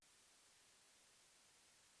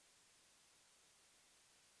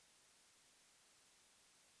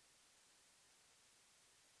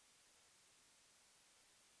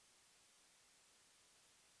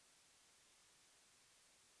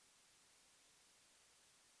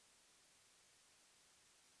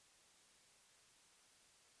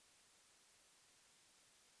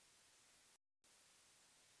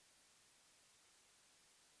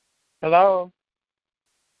Hello.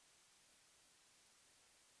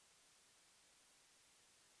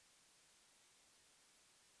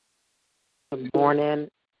 Good morning.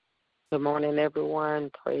 Good morning, everyone.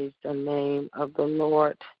 Praise the name of the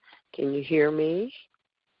Lord. Can you hear me?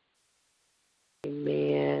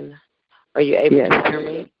 Amen. Are you able to hear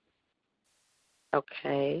me?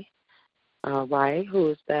 Okay. All right. Who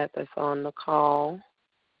is that's on the call?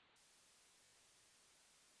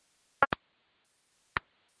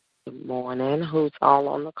 Good morning. Who's all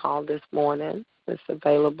on the call this morning? It's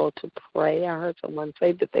available to pray. I heard someone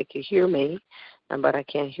say that they could hear me, but I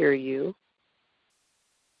can't hear you.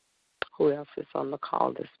 Who else is on the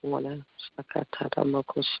call this morning?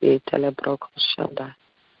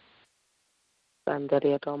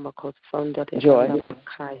 Joy.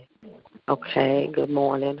 Okay, good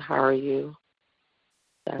morning. How are you?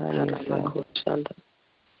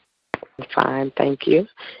 Fine, thank you.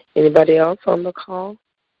 Anybody else on the call?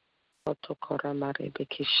 I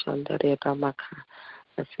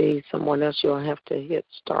see someone else. You'll have to hit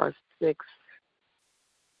 *6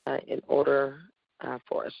 in order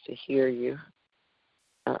for us to hear you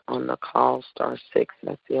on the call. *6.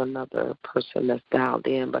 I see another person that's dialed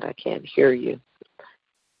in, but I can't hear you.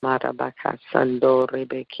 Marabaka Sando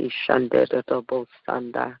Rebeki Shanderobo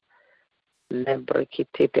Sanda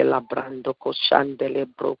Nebrekite de la Brando Coshandele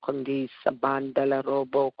Brocondi Sabandela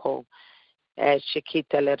Roboco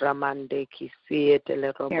Eshikitele Ramande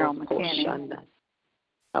Kisietele Roboco Shanda.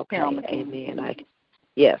 Okay, amen.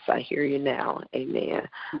 Yes, I hear you now. Amen.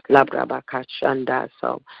 Labrabaka Shanda.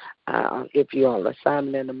 So if you're on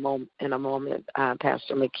assignment in a moment,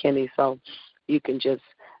 Pastor McKinney, so you can just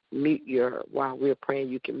while we're praying,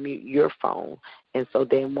 you can mute your phone. And so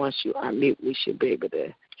then once you unmute, we should be able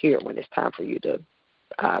to hear when it's time for you to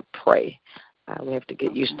pray. We have to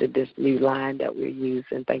get used to this new line that we're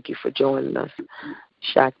using. Thank you for joining us.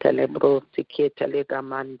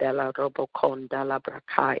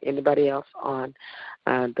 Anybody else on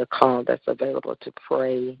the call that's available to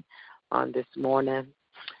pray on this morning?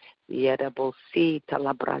 Yerabosi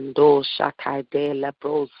talabrando shakai de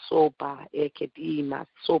labro soba ekedima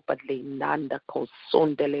sopa linanda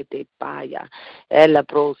kosondele de baya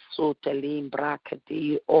elabro sotelim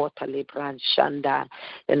brakadi otalibran shanda.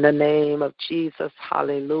 In the name of Jesus,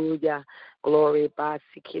 hallelujah. Glory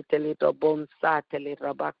basikitele do bonsa tele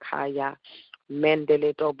rabakaya.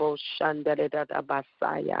 Mendele dobo shandele da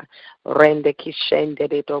basaya, rende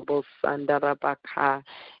kishendele dobo sandarabaka.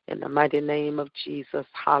 In the mighty name of Jesus,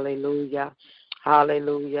 hallelujah,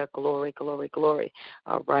 hallelujah, glory, glory, glory.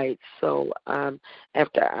 All right, so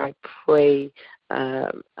after I pray,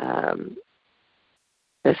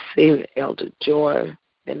 let's see, Elder Joy,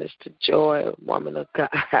 Minister Joy, woman of God.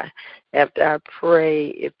 After I pray,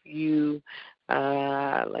 if you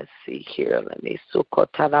let's see here. Let me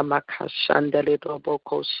sukotara makashanda le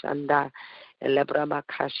roboko shanda elebra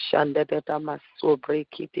makashanda de damasobri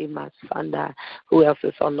kiti masanda. Who else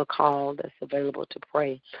is on the call that's available to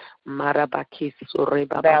pray? Marabaki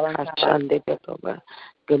sureba makashanda de doba.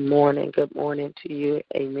 Good morning to you.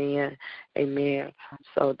 Amen. Amen.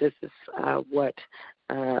 So this is what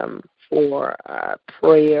for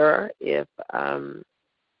prayer. If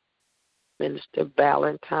Minister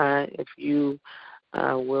Valentine, if you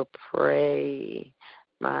will pray,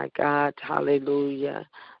 my God, hallelujah.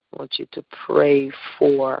 I want you to pray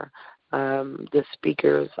for the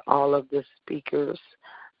speakers, all of the speakers.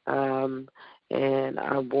 And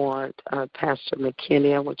I want Pastor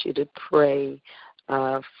McKinney, I want you to pray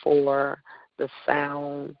for the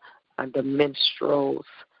sound, the minstrels,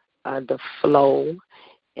 the flow,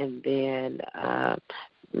 and then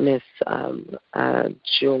Miss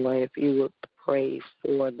Joy, if you would pray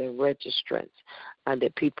for the registrants,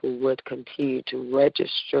 that people would continue to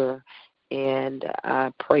register and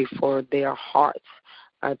pray for their hearts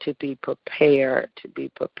to be prepared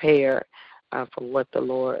for what the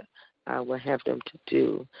Lord will have them to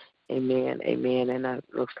do. Amen, amen. And it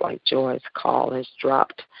looks like Joy's call has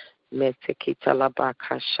dropped. I'm going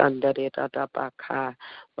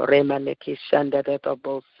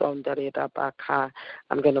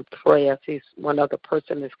to pray. I see one other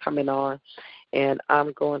person is coming on, and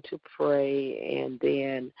I'm going to pray, and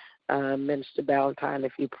then Minister Valentine,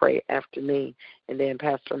 if you pray after me, and then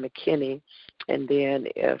Pastor McKinney, and then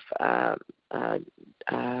if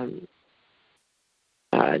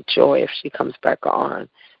Joy, if she comes back on,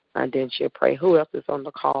 and then she'll pray. Who else is on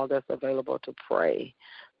the call that's available to pray?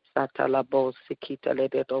 Who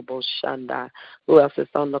else is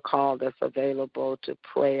on the call that's available to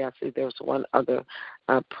pray? I see there's one other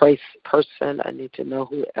person. I need to know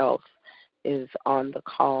who else is on the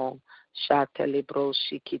call Shatele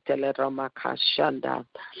shikitele ramaka shanda.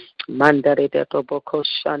 Mandare de toboko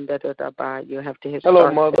shanda de daba. You have to hit Hello,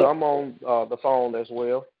 star Mother. 6. I'm on the phone as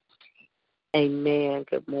well. Amen.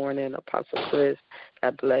 Good morning, Apostle Chris.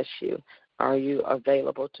 God bless you. Are you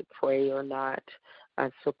available to pray or not?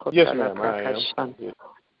 Yes, ma'am, I am.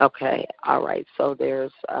 Okay. All right. So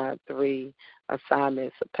there's 3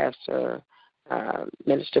 assignments. Pastor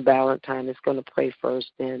Minister Valentine is going to pray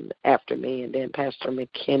first, then after me, and then Pastor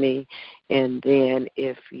McKinney. And then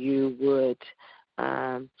if you would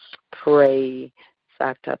pray,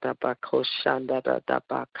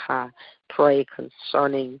 pray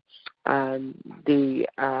concerning the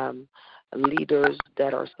leaders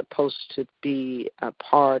that are supposed to be a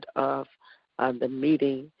part of the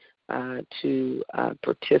meeting to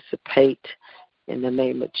participate in the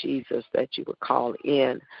name of Jesus, that you would call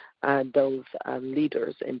in those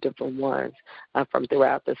leaders and different ones from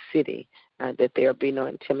throughout the city, that there be no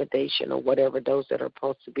intimidation or whatever. Those that are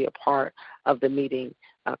supposed to be a part of the meeting,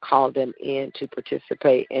 call them in to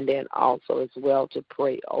participate, and then also as well to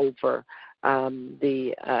pray over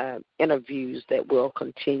the interviews that will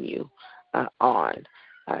continue on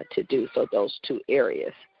to do. So those 2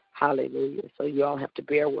 areas. Hallelujah. So you all have to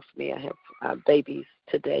bear with me. I have babies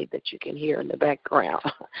today that you can hear in the background.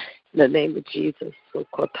 In the name of Jesus.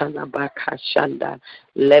 Sokotana bakashanda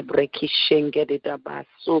lebreki shengedida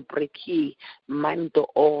basubreki mando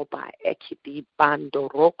oba ekiti bando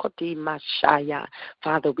rokoti mashaya.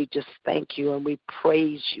 Father, we just thank you and we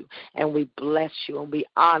praise you and we bless you and we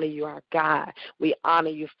honor you, our God. We honor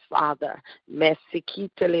you, Father.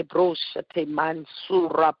 Mesikite lebroshate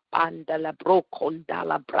mansura panda lebrokonda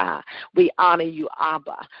labra. We honor you,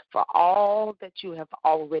 Abba, for all that you have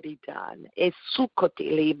already done.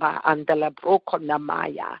 Esukoti leba andala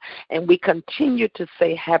brokonamaya. And we continue to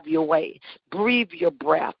say, have your way. Breathe your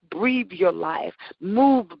breath. Breathe your life.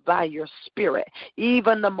 Move by your spirit.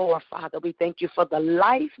 Even the more, Father, we thank you for the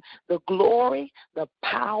life, the glory, the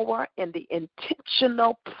power, and the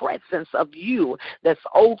intentional presence of you that's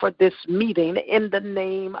over this meeting in the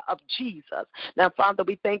name of Jesus. Now, Father,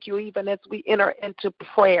 we thank you even as we enter into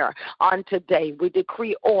prayer on today. We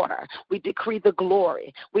decree order. We decree the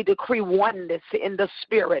glory. We decree oneness in the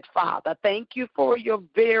spirit, Father. Thank you for your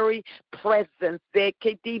very presence.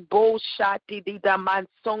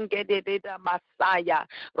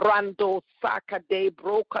 Rando sakade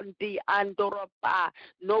broken di andoraba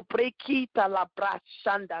no brekita la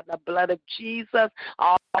brashanda. The blood of Jesus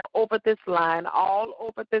all over this line, all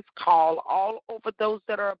over this call, all over those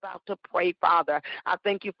that are about to pray, Father. I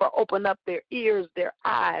thank you for opening up their ears, their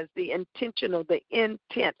eyes, the intentional, the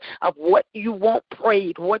intent of what you want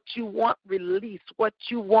prayed, what you want released, what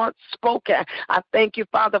you want spoken. I thank you,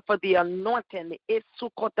 Father, for the anointing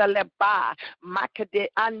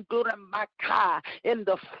in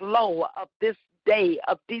the flow of this day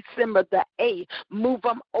of December the 8th. Move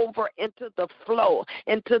them over into the flow,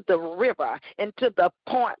 into the river, into the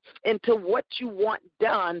point, into what you want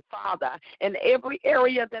done, Father, in every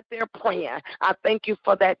area that they're praying. I thank you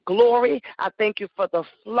for that glory. I thank you for the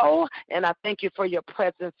flow, and I thank you for your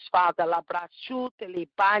presence, Father.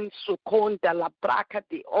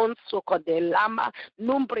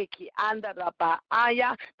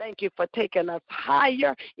 Thank you for taking us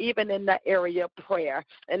higher, even in the area of prayer.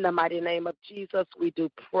 In the mighty name of Jesus, we do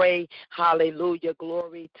pray. Hallelujah.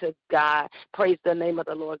 Glory to God. Praise the name of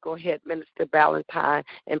the Lord. Go ahead, Minister Valentine,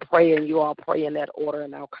 and pray, and you all pray in that order,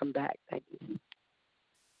 and I'll come back. Thank you.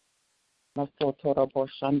 We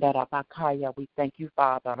thank you,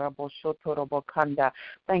 Father.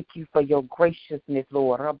 Thank you for your graciousness,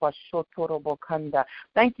 Lord.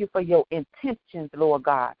 Thank you for your intentions, Lord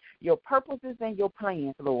God, your purposes and your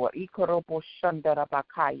plans, Lord.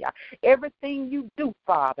 Everything you do,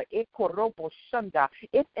 Father,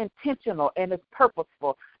 it's intentional and it's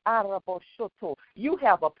purposeful. You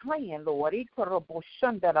have a plan, Lord,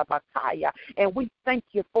 and we thank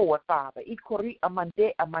you for it, Father.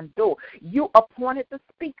 You appointed the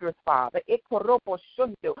speakers, Father,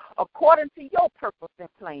 according to your purpose and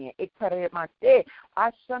plan. Each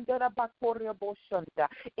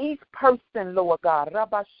person, Lord God,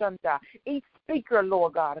 each speaker,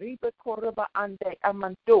 Lord God,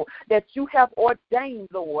 that you have ordained,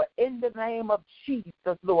 Lord, in the name of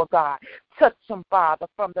Jesus, Lord God. Touch them, Father,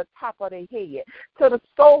 from the top of their head to the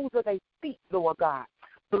soles of their feet, Lord God.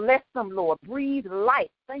 Bless them, Lord. Breathe life.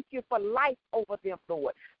 Thank you for life over them,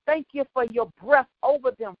 Lord. Thank you for your breath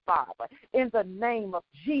over them, Father, in the name of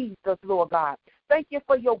Jesus, Lord God. Thank you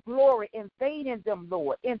for your glory invading them,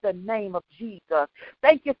 Lord, in the name of Jesus.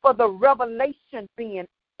 Thank you for the revelation being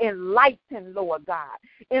enlightened, Lord God,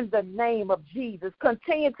 in the name of Jesus.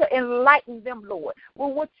 Continue to enlighten them, Lord,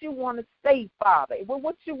 with what you want to say, Father, with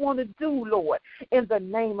what you want to do, Lord, in the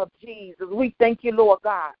name of Jesus. We thank you, Lord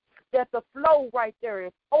God, that the flow right there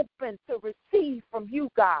is open to receive from you,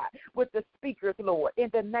 God, with the speakers, Lord, in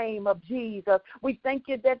the name of Jesus. We thank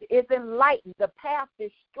you that it's enlightened. The path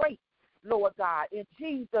is straight, Lord God, in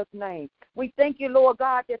Jesus' name. We thank you, Lord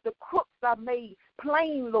God, that the crooks are made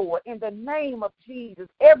plain, Lord, in the name of Jesus.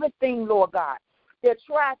 Everything, Lord God, that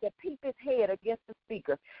tried to peep his head against the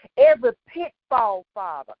speaker, every pitfall,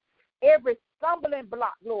 Father, every stumbling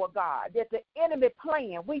block, Lord God, that the enemy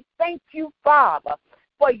playing, we thank you, Father,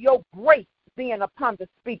 for your grace being upon the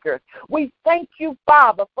speakers. We thank you,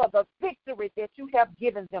 Father, for the victory that you have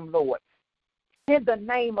given them, Lord, in the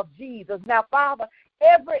name of Jesus. Now, Father,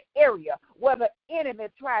 every area where the enemy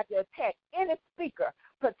tried to attack any speaker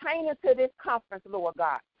pertaining to this conference, Lord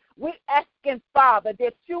God, we asking, Father,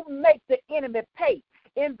 that you make the enemy pay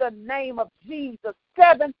in the name of Jesus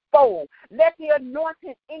sevenfold. Let the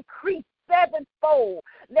anointing increase sevenfold.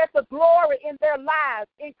 Let the glory in their lives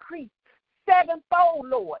increase sevenfold,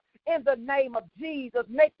 Lord, in the name of Jesus.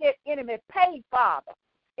 Make that enemy pay, Father,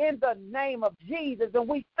 in the name of Jesus. And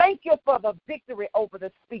we thank you for the victory over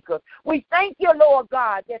the speakers. We thank you, Lord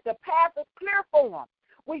God, that the path is clear for them.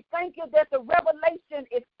 We thank you that the revelation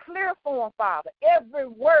is clear for them, Father. Every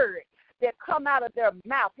word that come out of their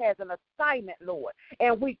mouth has an assignment, Lord.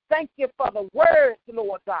 And we thank you for the words,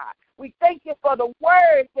 Lord God. We thank you for the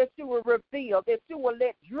words that you will reveal, that you will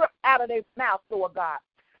let drip out of their mouth, Lord God.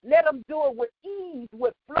 Let them do it with ease,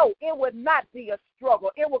 with flow. It would not be a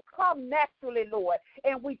struggle. It will come naturally, Lord.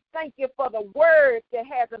 And we thank you for the word that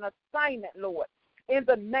has an assignment, Lord, in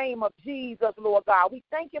the name of Jesus, Lord God. We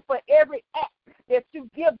thank you for every act that you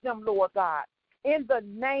give them, Lord God, in the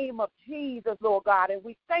name of Jesus, Lord God. And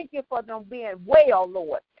we thank you for them being well,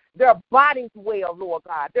 Lord. Their bodies well, Lord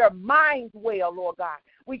God. Their minds well, Lord God.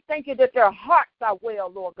 We thank you that their hearts are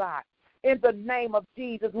well, Lord God. In the name of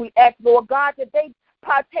Jesus, we ask, Lord God, that they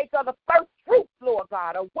partake of the first fruits, Lord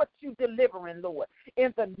God, of what you're delivering, Lord,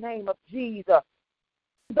 in the name of Jesus.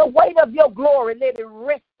 The weight of your glory, let it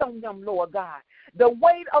rest on them, Lord God. The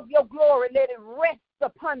weight of your glory, let it rest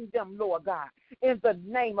upon them, Lord God, in the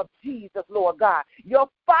name of Jesus, Lord God. Your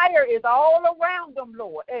fire is all around them,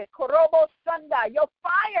 Lord. Your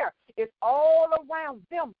fire is all around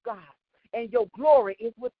them, God. And your glory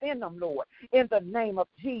is within them, Lord, in the name of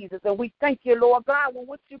Jesus. And we thank you, Lord God, for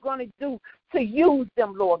what you're going to do to use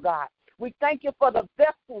them, Lord God. We thank you for the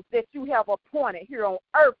vessels that you have appointed here on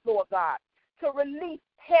earth, Lord God, to release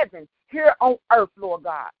heaven here on earth, Lord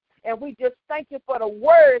God. And we just thank you for the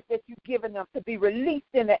words that you've given them to be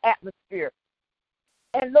released in the atmosphere.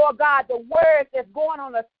 And, Lord God, the words that's going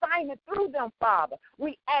on assignment through them, Father,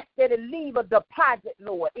 we ask that it leave a deposit,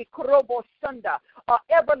 Lord, an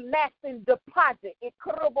everlasting deposit,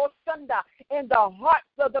 in the hearts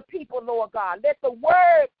of the people, Lord God. Let the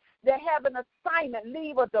words that have an assignment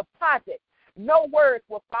leave a deposit. No words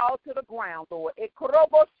will fall to the ground, Lord. You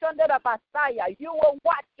will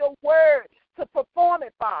watch your word to perform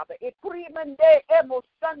it, Father. In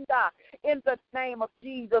the name of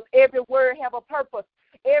Jesus, every word have a purpose.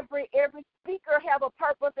 Every speaker have a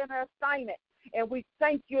purpose and an assignment. And we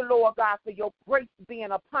thank you, Lord God, for your grace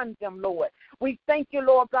being upon them, Lord. We thank you,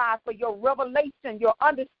 Lord God, for your revelation, your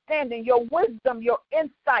understanding, your wisdom, your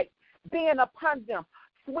insight being upon them.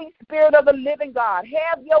 Sweet Spirit of the living God,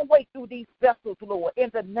 have your way through these vessels, Lord,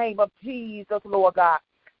 in the name of Jesus, Lord God.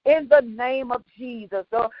 In the name of Jesus,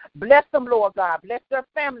 bless them, Lord God. Bless their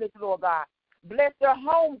families, Lord God. Bless their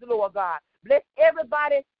homes, Lord God. Bless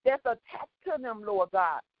everybody that's attached to them, Lord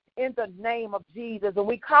God, in the name of Jesus. And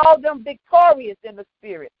we call them victorious in the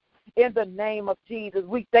Spirit, in the name of Jesus.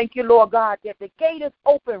 We thank you, Lord God, that the gate is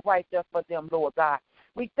open right there for them, Lord God.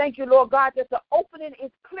 We thank you, Lord God, that the opening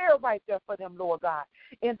is clear right there for them, Lord God,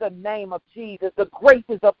 in the name of Jesus. The grace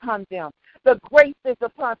is upon them. The grace is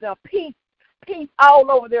upon them. Peace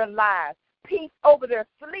all over their lives. Peace over their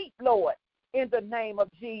sleep, Lord, in the name of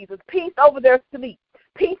Jesus. Peace over their sleep.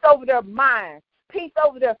 Peace over their minds. Peace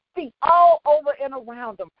over their feet, all over and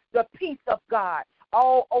around them. The peace of God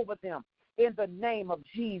all over them, in the name of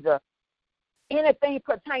Jesus. Anything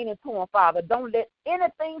pertaining to them, Father, don't let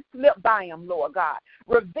anything slip by them, Lord God.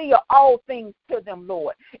 Reveal all things to them,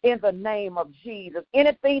 Lord, in the name of Jesus.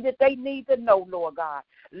 Anything that they need to know, Lord God,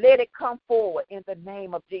 let it come forward in the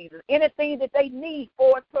name of Jesus. Anything that they need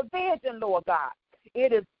for its provision, Lord God,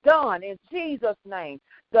 it is done in Jesus' name.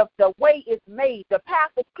 The way is made. The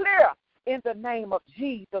path is clear in the name of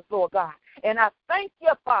Jesus, Lord God. And I thank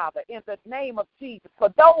you, Father, in the name of Jesus, for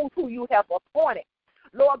those who you have appointed,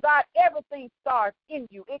 Lord God, everything starts in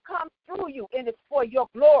you. It comes through you, and it's for your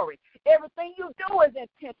glory. Everything you do is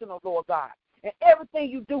intentional, Lord God, and everything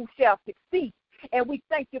you do shall succeed. And we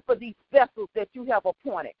thank you for these vessels that you have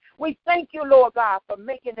appointed. We thank you, Lord God, for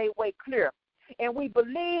making their way clear. And we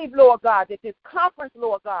believe, Lord God, that this conference,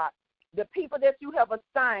 Lord God, the people that you have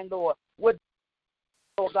assigned, Lord, would,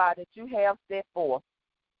 Lord God, that you have set forth.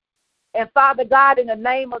 And Father God, in the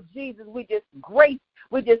name of Jesus, we just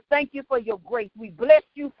thank you for your grace. We bless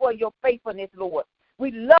you for your faithfulness, Lord.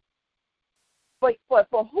 We love you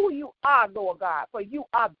for who you are, Lord God, for you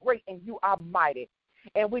are great and you are mighty.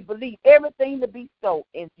 And we believe everything to be so.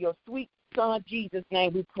 In your sweet Son, Jesus'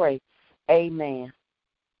 name we pray. Amen.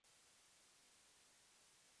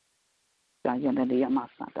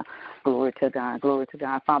 Glory to God. Glory to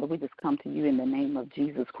God. Father, we just come to you in the name of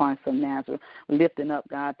Jesus Christ of Nazareth, lifting up,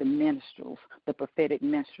 God, the minstrels, the prophetic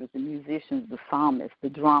minstrels, the musicians, the psalmists, the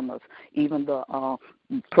drummers, even the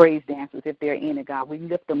praise dancers, if they're in it, God. We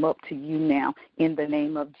lift them up to you now in the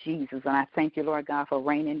name of Jesus. And I thank you, Lord God, for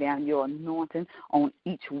raining down your anointing on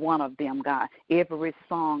each one of them, God. Every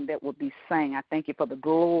song that will be sang, I thank you for the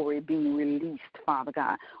glory being released, Father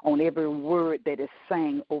God, on every word that is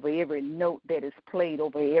sang, over every note that is played,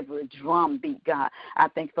 over every drum beat, God. I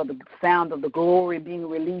thank you for the sound of the glory being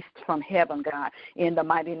released from heaven, God, in the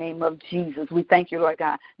mighty name of Jesus. We thank you, Lord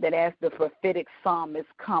God, that as the prophetic psalmist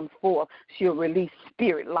comes forth, she'll release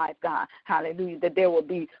spirit life, God. Hallelujah. That there will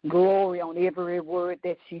be glory on every word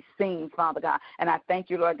that she sings, Father God. And I thank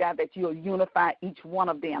you, Lord God, that you'll unify each one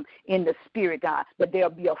of them in the spirit, God. But there'll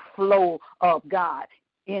be a flow of God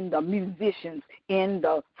in the musicians, in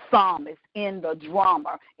the psalmist, in the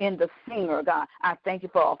drummer, in the singer, God. I thank you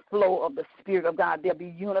for a flow of the Spirit of God. They'll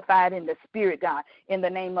be unified in the Spirit, God. In the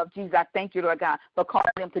name of Jesus, I thank you, Lord God, for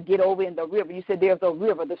calling them to get over in the river. You said there's a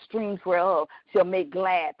river, the streams whereof shall make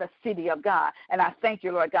glad the city of God. And I thank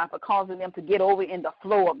you, Lord God, for causing them to get over in the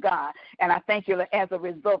flow of God. And I thank you, as a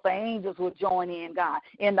result, the angels will join in, God.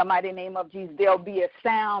 In the mighty name of Jesus, there'll be a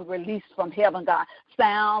sound released from heaven, God.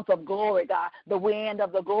 Sounds of glory, God. The wind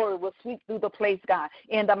of the glory will sweep through the place, God.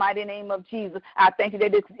 In the mighty name of Jesus, I thank you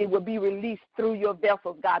that it will be released through your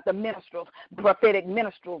vessels, God, the minstrels, prophetic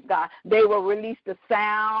minstrels, God. They will release the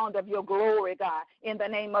sound of your glory, God. In the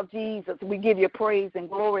name of Jesus, we give you praise and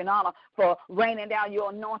glory and honor for raining down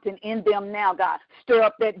your anointing in them now, God. Stir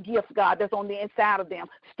up that gift, God, that's on the inside of them.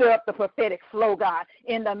 Stir up the prophetic flow, God,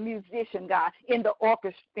 in the musician, God, in the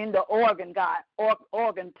orchestra, in the organ, God,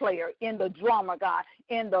 organ player, in the drummer, God,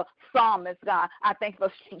 in the psalmist, God. I thank you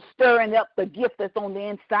for stirring up the gift that's on the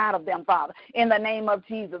inside of them, Father. In the name of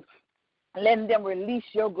Jesus, letting them release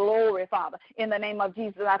your glory, Father. In the name of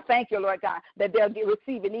Jesus, I thank you, Lord God, that they'll be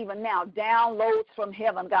receiving even now downloads from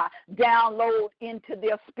heaven, God. Download into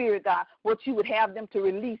their spirit, God, what you would have them to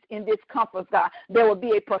release in this conference, God. There will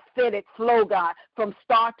be a prophetic flow, God, from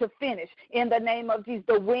start to finish. In the name of Jesus,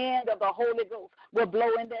 the wind of the Holy Ghost will blow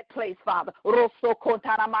in that place, Father. The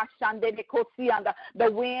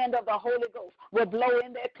wind of the Holy Ghost will blow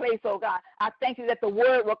in that place, oh God. I thank you that the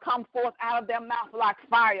word will come forth out of their mouth like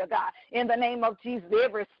fire, God. In the name of Jesus,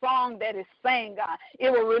 every song that is sang, God,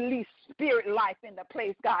 it will release spirit life in the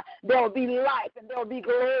place, God. There will be life and there will be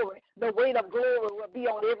glory. The weight of glory will be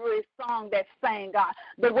on every song that's sang, God.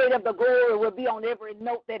 The weight of the glory will be on every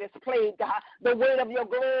note that is played, God. The weight of your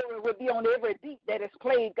glory will be on every beat that is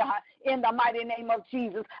played, God. In the mighty name of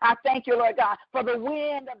Jesus, I thank you, Lord God, for the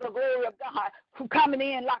wind of the glory of God coming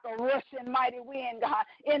in like a rushing mighty wind, God.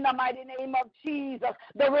 In the mighty name of Jesus,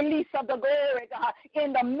 the release of the glory, God,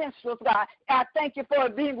 in the minstrels, God. I thank you for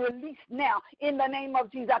it being released now in the name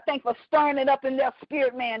of Jesus. I thank you for stirring it up in their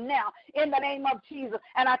spirit, man, now in the name of Jesus.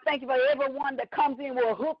 And I thank you for everyone that comes in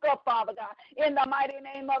will hook up, Father God, in the mighty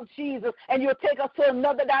name of Jesus. And you'll take us to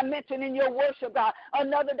another dimension in your worship, God,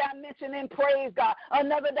 another dimension in praise, God,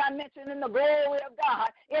 another dimension in the glory of God,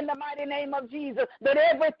 in the mighty name of Jesus, that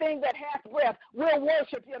everything that has breath will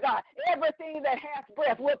worship you, God. Everything that has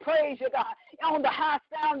breath will praise you, God, on the high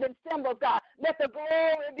sounding cymbals, God. Let the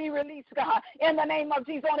glory be released, God, in the name of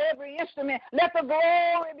Jesus, on every instrument. Let the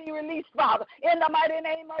glory be released, Father, in the mighty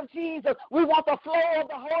name of Jesus. We want the flow of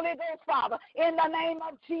the Holy Ghost, Father, in the name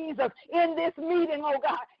of Jesus, in this meeting, oh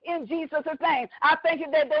God, in Jesus' name. I thank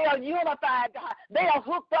you that they are unified, God. They are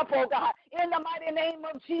hooked up, oh God, in the mighty name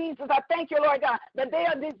of Jesus. I thank you, Lord God, that they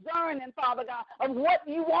are discerning, Father God, of what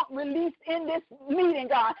you want released in this meeting,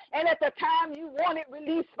 God, and at the time you want it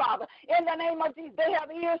released, Father. In the name of Jesus, they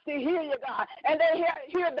have ears to hear you, God, and they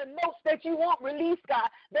hear the notes that you want released, God.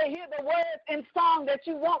 They hear the words and song that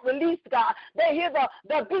you want released, God. They hear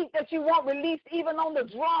the beat that you want released, even on the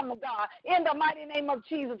drum, God. In the mighty name of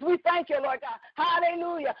Jesus, we thank you, Lord God.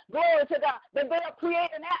 Hallelujah. Glory to God. That they'll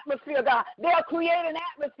create an atmosphere, God. They'll create an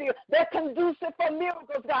atmosphere that's conducive for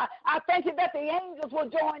miracles, God. I thank you that the angels will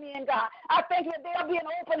join in, God. I thank you that there'll be an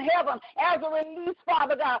open heaven as a release,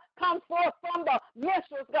 Father God, comes forth from the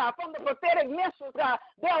minstrels, God, from the prophetic minstrels, God.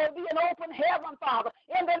 There will be an open heaven, Father.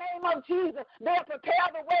 In the name of Jesus, they'll prepare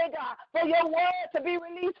the way, God, for your word to be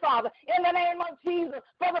released, Father. In the name of Jesus,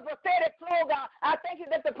 for the prophetic flow, God, I thank you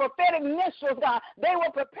that the prophetic minstrels, God, they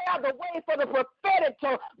will prepare the way for the prophetic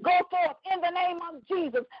to go forth in the name of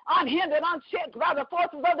Jesus, unhindered, unchecked by the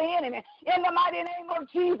forces of the enemy. In the mighty name of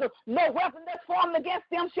Jesus, no weapon that's formed against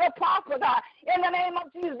them shall prosper, God. In the name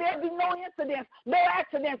of Jesus, there'll be no incidents, no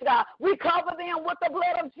accidents, God. We cover them with the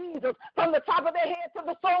blood of Jesus from the top of their head to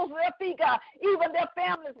the soles of their feet, God, even their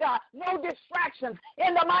families, God. No distractions.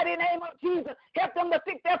 In the mighty name of Jesus, help them to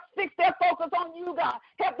fix their focus on you, God.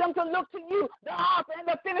 Help them to look to you, the author and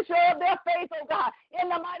the finisher of their faith, oh God. In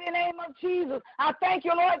the mighty name of Jesus, I thank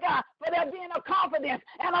you, Lord God, for there being a confidence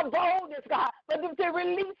and a boldness, God, for them to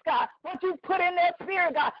release, God, what you put in their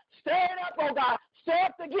spirit, God. Stir it up, oh God. Stir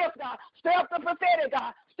up the gift, God. Stir up the prophetic,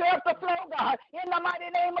 God. Stir up the flow, God, in the mighty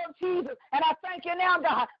name of Jesus. And I thank you now,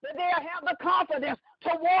 God, that they'll have the confidence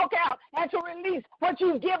to walk out and to release what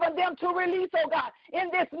you've given them to release, oh God, in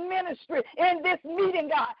this ministry, in this meeting,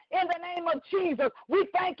 God, in the name of Jesus. We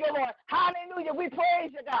thank you, Lord. Hallelujah. We praise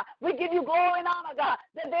you, God. We give you glory and honor, God,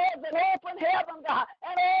 that there's an open heaven, God,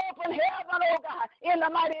 an open heaven, oh God, in the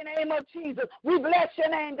mighty name of Jesus. We bless your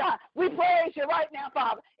name, God. We praise you right now,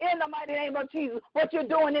 Father, in the mighty name of Jesus, what you're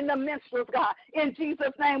doing in the minstrels, God. In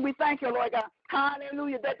Jesus' name, we thank you, Lord God.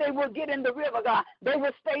 Hallelujah, that they will get in the river, God. They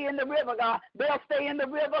will stay in the river, God. They'll stay in the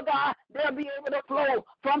river, God. They'll be able to flow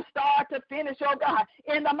from start to finish, oh God.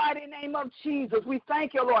 In the mighty name of Jesus, we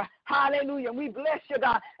thank you, Lord. Hallelujah. We bless you,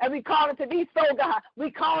 God. And we call it to be so, God. We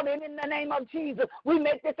call it in the name of Jesus. We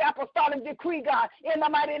make this apostolic decree, God, in the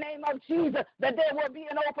mighty name of Jesus, that there will be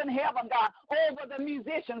an open heaven, God, over the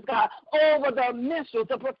musicians, God, over the minstrels,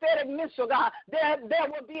 the prophetic minstrel, God. There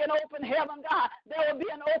will be an open heaven, God. There will be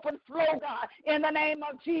an open flow, God, in the name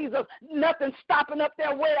of Jesus. Nothing stopping up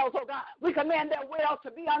their wells, oh God. We command their wells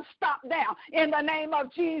to be unstopped now in the name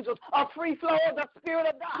of Jesus. A free flow of the Spirit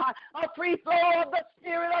of God. A free flow of the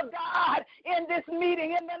Spirit of God in this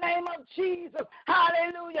meeting in the name of Jesus.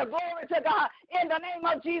 Hallelujah. Glory to God. In the name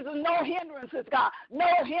of Jesus, no hindrances, God. No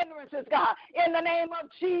hindrances, God. In the name of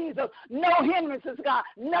Jesus, no hindrances, God.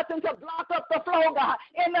 Nothing to block up the flow, God.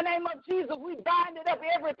 In the name of Jesus, we bind it up,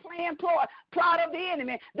 every plan, plot of the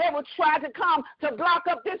enemy that will try to come to block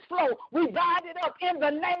up this flow. We bind it up in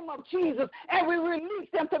the name of Jesus, and we release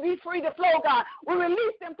them to be free to flow, God. We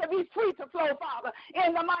release them to be free to flow, Father,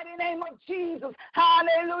 in the mighty name of Jesus.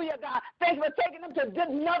 Hallelujah, God. Thank you for taking them to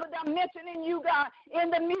another dimension in you, God, in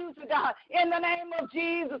the music, God, in the name of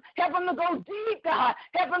Jesus. Help them to go deep, God.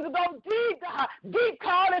 Help them to go deep, God. Deep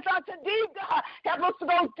call us unto deep, God. Help us to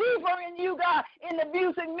go deeper in you, God, in the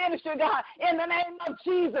music ministry, God, in the name of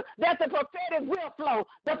Jesus, that the prophetic will flow.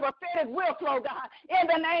 The prophetic will flow, God, in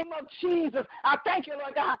the name of Jesus. I thank you,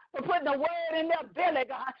 Lord God, for putting the word in their belly,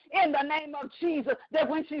 God, in the name of Jesus, that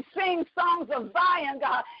when she sings songs of Zion,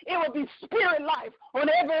 God, it will be spirit life on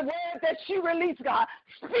every word that she released, God.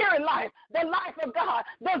 Spirit life, the life of God,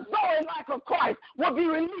 the Zoe life of Christ will be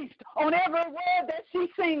released on every word that she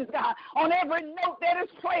sings, God, on every note that is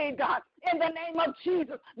played, God, in the name of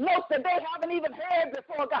Jesus. Notes that they haven't even heard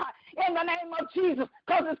before, God, in the name of Jesus,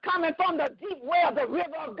 because it's coming from the deep well, the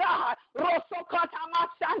river of God.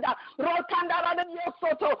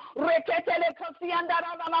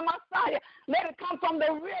 Let it come from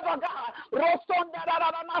the river, God.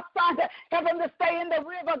 Help them to stay in the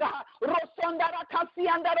river, God.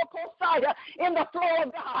 In the flow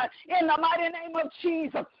of God, in the mighty name of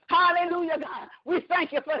Jesus. Hallelujah, God. We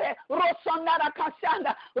thank you for that.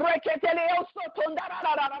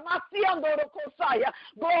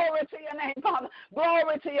 Glory to your name, Father.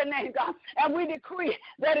 Glory to your name, God. And we decree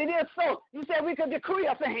that it is so. You said we could decree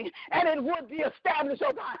a thing, and it would be established,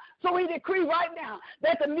 oh God. So we decree right now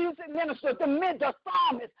that the music ministers, the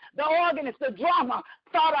psalmist, the organist, the drummer,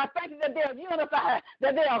 Father, I thank you that they're unified,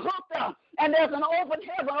 that they are hooked up, and there's an open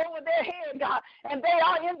heaven over their head, God, and they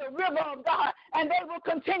are in the river of God, and they will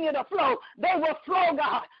continue to flow. They will flow,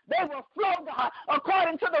 God. They will flow, God,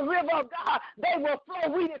 according to the river of God. They will flow.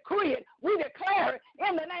 We decree it. We declare it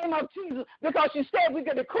in the name of Jesus, because you said we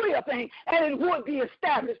could decree a thing, and it would be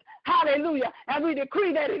established. Hallelujah. And we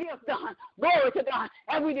decree that it is done. Glory to God.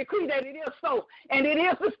 And we decree that it is so, and it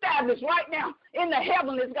is established right now in the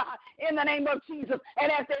heavenlies, God, in the name of Jesus.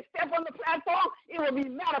 And as they step on the platform, it will be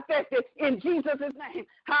manifested in Jesus' name.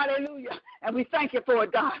 Hallelujah. And we thank you for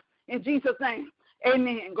it, God. In Jesus' name,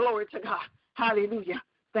 amen. Glory to God. Hallelujah.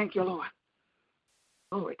 Thank you, Lord.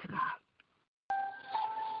 Glory to God.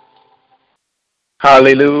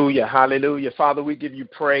 Hallelujah. Hallelujah. Father, we give you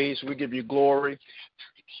praise. We give you glory.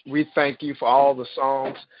 We thank you for all the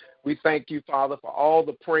songs. We thank you, Father, for all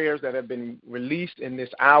the prayers that have been released in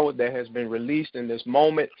this hour, that has been released in this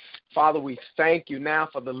moment. Father, we thank you now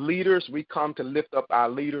for the leaders. We come to lift up our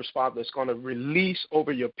leaders, Father, that's going to release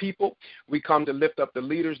over your people. We come to lift up the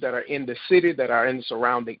leaders that are in the city, that are in the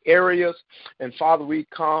surrounding areas. And, Father, we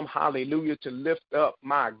come, hallelujah, to lift up,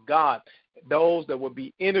 my God, those that will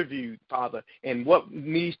be interviewed, Father, and what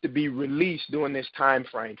needs to be released during this time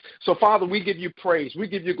frame. So, Father, we give you praise. We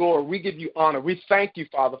give you glory. We give you honor. We thank you,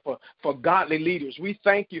 Father, for godly leaders. We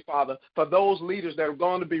thank you, Father, for those leaders that are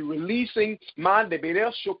going to be releasing, that's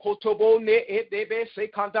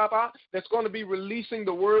going to be releasing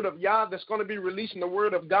the word of Yah, that's going to be releasing the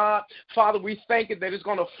word of God. Father, we thank you that it's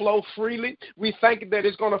going to flow freely. We thank you that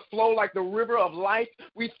it's going to flow like the river of life.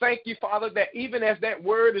 We thank you, Father, that even as that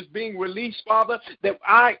word is being released, Father, that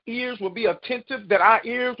our ears will be attentive, that our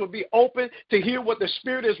ears will be open to hear what the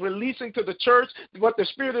Spirit is releasing to the church, what the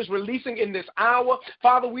Spirit is releasing in this hour.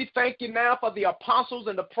 Father, we thank you now for the apostles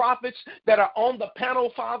and the prophets that are on the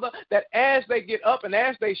panel, Father, that as they get up and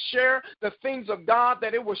as they share the things of God,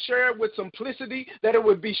 that it will share with simplicity, that it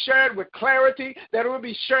would be shared with clarity, that it will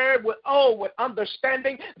be shared with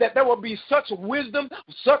understanding, that there will be such wisdom,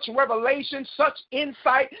 such revelation, such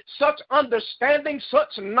insight, such understanding,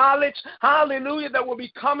 such knowledge, hallelujah, that will be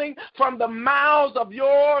coming from the mouths of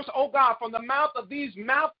yours, oh God, from the mouth of these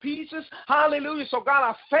mouthpieces, hallelujah. So God,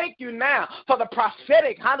 I thank you now for the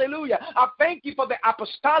prophetic, hallelujah. I thank you for the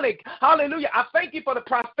apostolic, hallelujah. I thank you for the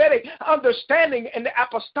prophetic understanding and the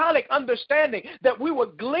apostolic understanding that we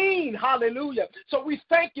will glean, hallelujah. So we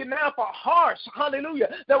thank you now for hearts, hallelujah,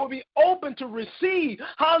 that will be open to receive,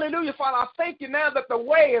 hallelujah. Father, I thank you now that the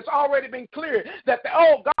way has already been cleared, that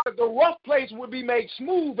the rough place will be made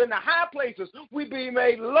smooth and the high places will be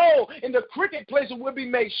made low, and the crooked places will be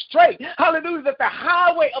made straight. Hallelujah, that the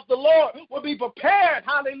highway of the Lord will be prepared.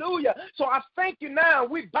 Hallelujah. So I thank you now.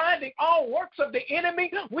 We're binding all works of the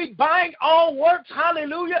enemy. We bind all works,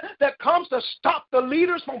 hallelujah, that comes to stop the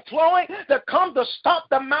leaders from flowing, that comes to stop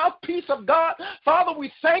the mouthpiece of God. Father,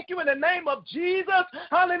 we thank you in the name of Jesus.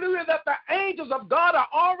 Hallelujah, that the angels of God are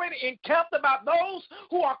already encamped about those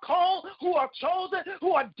who are called, who are chosen,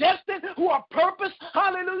 who are destined, who are purposed.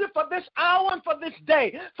 Hallelujah, for this hour and for this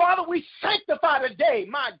day. Father, we sanctify the day,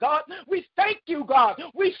 my God. We thank you, God.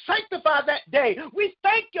 We sanctify that day. We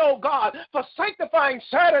thank you, oh God, for sanctifying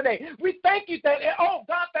Saturday. We thank you that, oh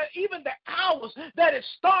God, that even the hours that it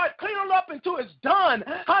starts cleaning up until it's done,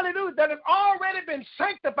 hallelujah, that it's already been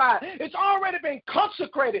sanctified. It's already been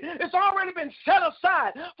consecrated. It's already been set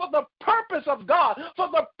aside for the purpose of God, for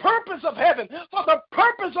the purpose of heaven, for the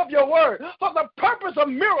purpose of your word, for the purpose of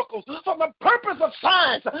miracles, for the purpose of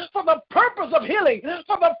signs, for the purpose of healing,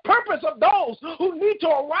 for the purpose of those who need to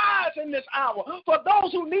arise in this hour, for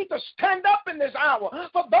those who need to stand up in this hour,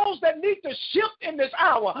 for those that need to shift in this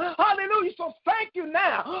hour. Hallelujah. So thank you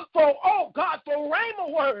now for, oh God, for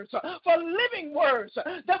rhema words, for living words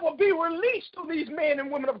that will be released to these men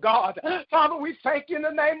and women of God. Father, we thank you in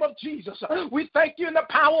the name of Jesus. We thank you in the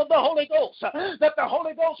power of the Holy Ghost, that the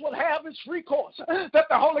Holy Ghost will have its free course, that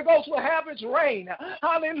the Holy Ghost will have its reign.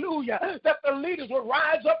 Hallelujah. That the leaders will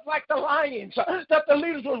rise up like the lions, that the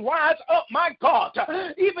leaders will rise up, my God,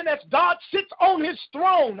 even as God sits on his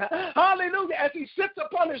throne. Hallelujah. As he sits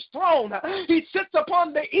upon his throne, he sits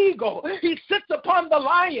upon the eagle, he sits upon the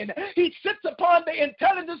lion, he sits upon the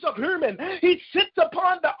intelligence of human, he sits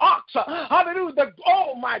upon the ox. Hallelujah.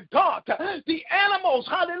 Oh my God, the animals,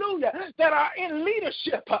 hallelujah, that are in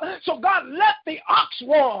leadership. So God, let the ox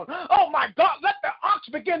roar. Oh my God, let the ox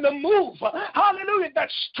begin to move. Hallelujah.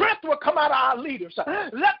 That strength will come out of our leaders.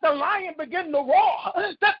 Let the lion begin to roar.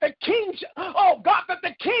 That the king, oh God, that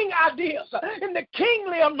the king ideas, in the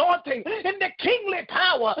kingly anointing, in the kingly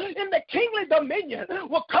power, in the kingly dominion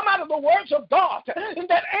will come out of the words of God. And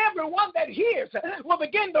that everyone that hears will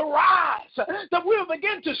begin to rise. That we'll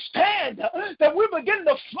begin to stand hand, that we begin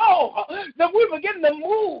to flow, that we begin to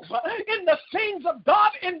move in the things of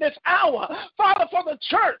God in this hour. Father, for the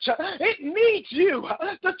church, it needs you.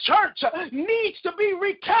 The church needs to be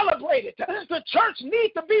recalibrated. The church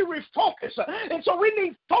needs to be refocused. And so we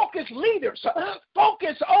need focused leaders.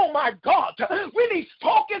 Focus, oh my God. We need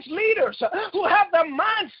focused leaders who have their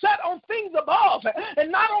mind set on things above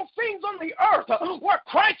and not on things on the earth where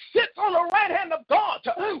Christ sits on the right hand of God.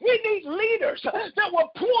 We need leaders that will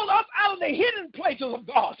pull us out of the hidden places of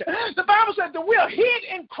God. The Bible says that we are hid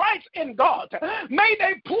in Christ in God. May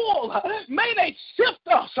they sift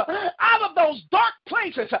us out of those dark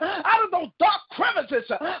places, out of those dark crevices.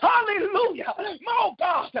 Hallelujah. Oh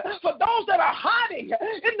God, for those that are hiding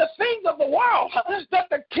in the things of the world, that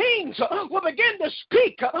the kings will begin to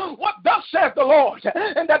speak what thus says the Lord,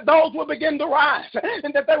 and that those will begin to rise,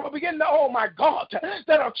 and that they will begin to, oh my God,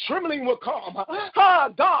 that a trembling will come.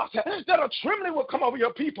 God, that a trembling will come over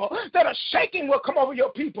your people, that a shaking will come over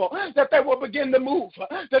your people, that they will begin to move,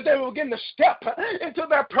 that they will begin to step into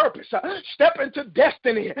their purpose, step into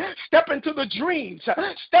destiny, step into the dreams,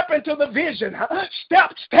 step into the vision,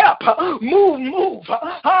 step, move.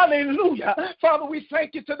 Hallelujah. Father, we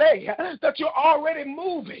thank you today that you're already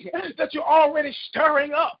moving, that you're already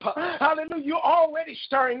stirring up. Hallelujah. You're already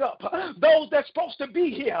stirring up those that's supposed to be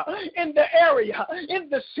here in the area, in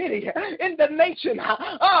the city, in the nation.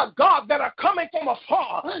 God, that are coming from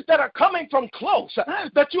afar, that are coming from close,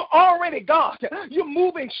 that you already, God, you're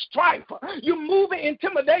moving strife, you're moving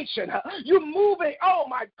intimidation, you're moving, oh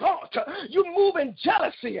my God, you're moving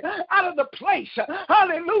jealousy out of the place.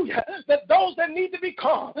 Hallelujah. That those that need to be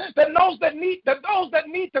calm, that those that need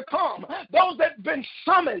to come, those that have been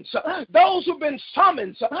summoned, those who've been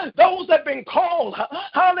summoned, those that have been called,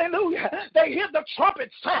 hallelujah, they hear the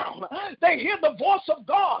trumpet sound, they hear the voice of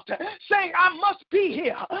God saying, I must be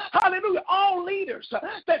here. Hallelujah. All leaders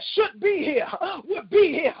that should be here will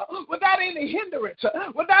be here without any hindrance,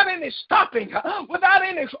 without any stopping, without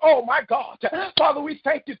any, oh my God. Father, we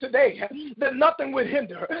thank you today that nothing would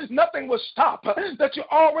hinder, nothing would stop, that you're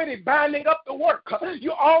already binding up the work.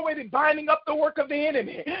 You're already binding up the work of the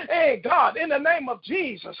enemy. Hey, God, in the name of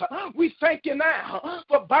Jesus, we thank you now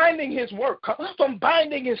for binding his work, from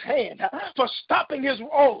binding his hand, for stopping his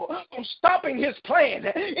from stopping his plan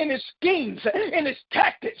and his schemes and his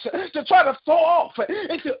tactics to try to throw off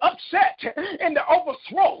and to upset and to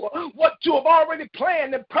overthrow what you have already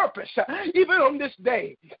planned and purposed, even on this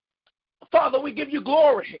day. Father, we give you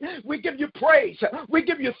glory. We give you praise. We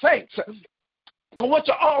give you thanks for what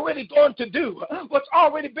you're already going to do, what's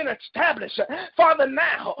already been established. Father,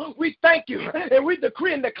 now we thank you and we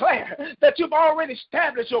decree and declare that you've already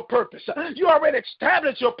established your purpose. You already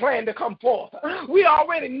established your plan to come forth. We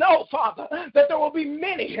already know, Father, that there will be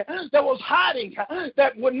many that was hiding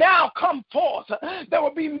that will now come forth. There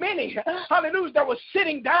will be many, hallelujah, that were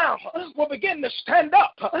sitting down will begin to stand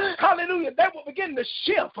up. Hallelujah, they will begin to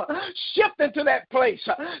shift into that place,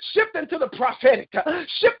 shift into the prophetic,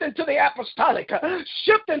 shift into the apostolic,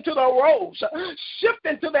 shift into the roles, shift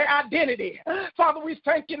into their identity. Father, we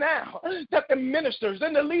thank you now that the ministers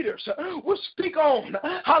and the leaders will speak on,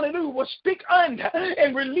 hallelujah, will speak under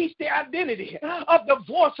and release the identity of the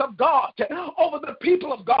voice of God over the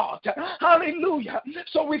people of God. Hallelujah.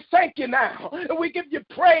 So we thank you now and we give you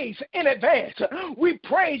praise in advance. We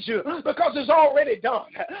praise you because it's already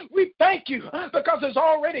done. We thank you because it's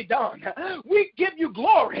already done. We give you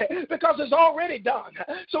glory because it's already done.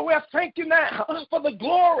 So we thank you now for the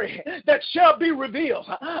glory that shall be revealed.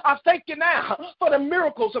 I thank you now for the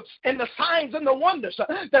miracles and the signs and the wonders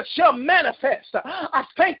that shall manifest. I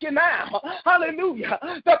thank you now, hallelujah,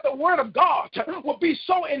 that the word of God will be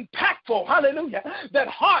so impactful, hallelujah, that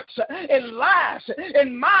hearts and lives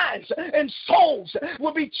and minds and souls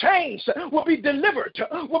will be changed, will be delivered,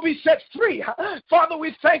 will be set free. Father,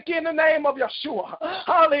 we thank you in the name of Yeshua.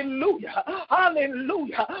 Hallelujah.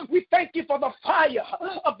 Hallelujah. We thank you for the fire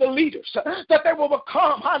of the leaders, that they will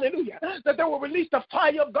become, hallelujah, that they will release the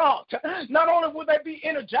fire of God. Not only will they be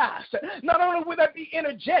energized, not only will they be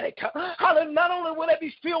energetic, hallelujah, not only will they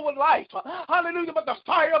be filled with life, hallelujah, but the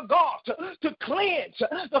fire of God to cleanse,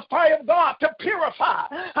 the fire of God to purify,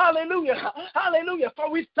 hallelujah, hallelujah. For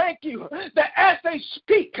we thank you that as they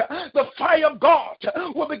speak, the fire of God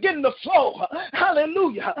will begin to flow,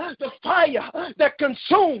 hallelujah, the fire that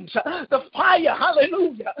consumes, the fire,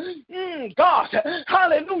 hallelujah, God,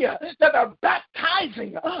 hallelujah, that are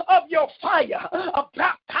baptizing of your fire, a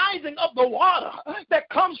baptizing of the water that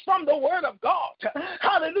comes from the word of God,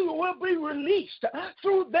 hallelujah, will be released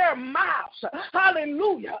through their mouths,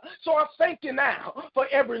 hallelujah. So I thank you now for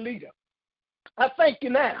every leader. I thank you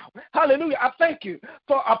now. Hallelujah. I thank you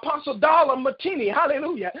for Apostle Darla Martini.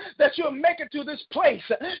 Hallelujah. That you'll make it to this place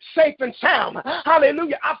safe and sound.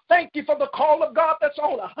 Hallelujah. I thank you for the call of God that's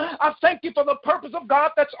on her. I thank you for the purpose of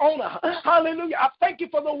God that's on her. Hallelujah. I thank you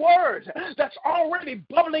for the word that's already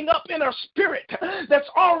bubbling up in her spirit, that's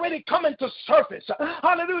already coming to surface.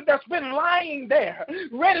 Hallelujah. That's been lying there,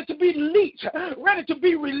 ready to be released,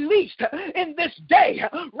 in this day,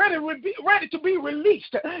 ready to be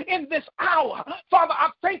released in this hour. Father,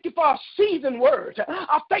 I thank you for a seasoned word.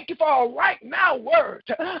 I thank you for a right now word.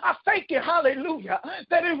 I thank you, hallelujah,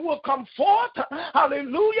 that it will come forth.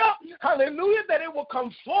 Hallelujah, hallelujah, that it will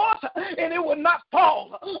come forth and it will not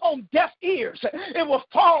fall on deaf ears. It will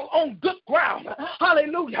fall on good ground.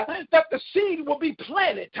 Hallelujah, that the seed will be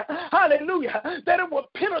planted. Hallelujah, that it will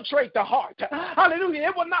penetrate the heart. Hallelujah,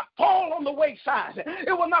 it will not fall on the wayside.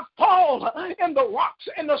 It will not fall in the rocks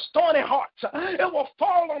and the stony hearts. It will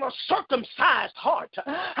fall on a circumcised heart.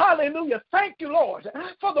 Hallelujah. Thank you, Lord,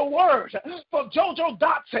 for the word for JoJo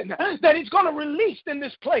Dotson that he's going to release in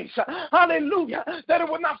this place. Hallelujah. That it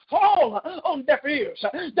will not fall on deaf ears.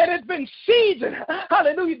 That it's been seasoned.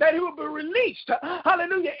 Hallelujah. That it will be released.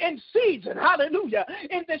 Hallelujah. In season. Hallelujah.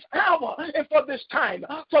 In this hour and for this time,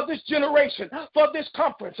 for this generation, for this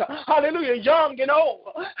conference. Hallelujah. Young and old.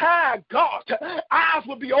 Hi, God. Eyes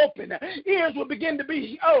will be open. Ears will begin to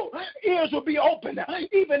be, ears will be open.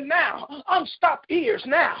 Even now. Unstop ears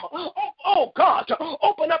now. Oh, God,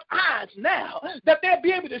 open up eyes now that they'll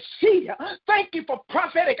be able to see. Thank you for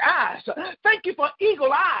prophetic eyes. Thank you for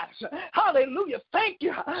eagle eyes. Hallelujah. Thank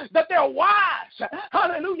you that they're wise.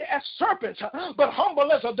 Hallelujah. As serpents, but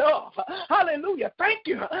humble as a dove. Hallelujah. Thank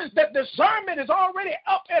you that discernment is already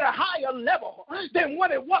up at a higher level than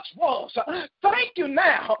what it once was. Thank you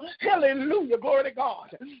now. Hallelujah. Glory to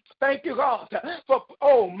God. Thank you, God, for,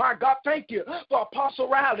 oh, my God, thank you for Apostle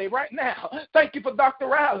Riley right now. Thank you for Dr.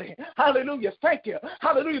 Riley. Hallelujah. Thank you.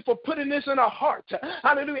 Hallelujah for putting this in our heart.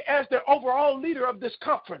 Hallelujah. As the overall leader of this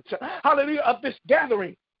conference. Hallelujah. Of this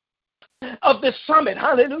gathering. Of this summit.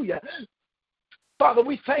 Hallelujah. Father,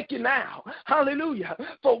 we thank you now, hallelujah,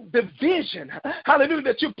 for the vision, hallelujah,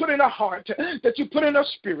 that you put in our heart, that you put in our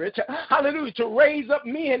spirit, hallelujah, to raise up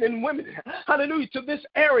men and women, hallelujah, to this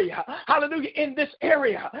area, hallelujah, in this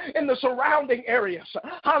area, in the surrounding areas,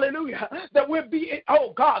 hallelujah, that we'll be,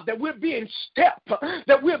 oh God, that we'll be in step,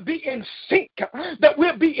 that we'll be in sync, that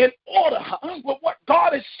we'll be in order with what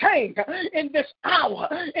God is saying in this hour,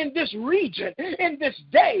 in this region, in this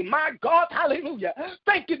day, my God, hallelujah.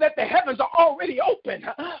 Thank you that the heavens are already open.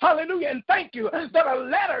 Hallelujah. And thank you that a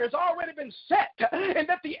ladder has already been set and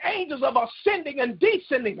that the angels are ascending and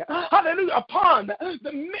descending. Hallelujah. Upon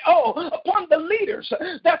the leaders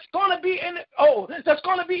that's going to be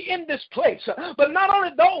in this place. But not only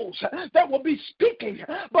those that will be speaking,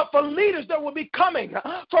 but for leaders that will be coming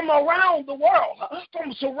from around the world,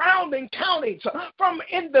 from surrounding counties, from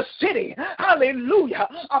in the city. Hallelujah.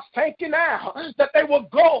 I thank you now that they will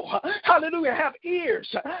go. Hallelujah. Have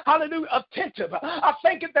ears. Hallelujah. Attentive. I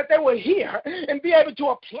thank you that they will hear and be able to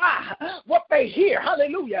apply what they hear.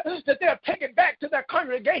 Hallelujah. That they'll take it back to their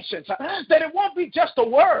congregations. That it won't be just a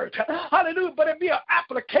word. Hallelujah. But it'll be an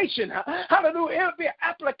application. Hallelujah. It'll be an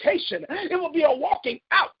application. It will be a walking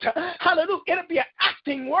out. Hallelujah. It'll be an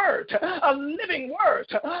acting word. A living word.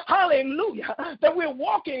 Hallelujah. That we're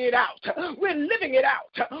walking it out. We're living it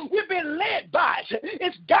out. We're being led by it.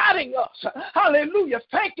 It's guiding us. Hallelujah.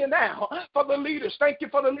 Thank you now for the leaders. Thank you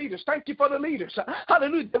for the leaders. Thank you for the leaders.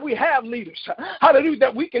 Hallelujah, that we have leaders. Hallelujah,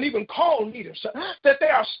 that we can even call leaders. That they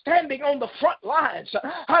are standing on the front lines.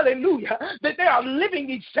 Hallelujah, that they are living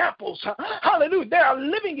examples. Hallelujah, they are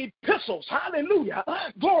living epistles. Hallelujah,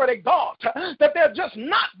 glory to God. That they're just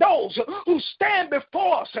not those who stand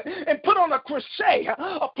before us and put on a crusade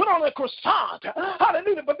or put on a croissant.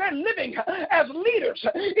 Hallelujah, but they're living as leaders,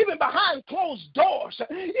 even behind closed doors,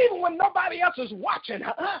 even when nobody else is watching.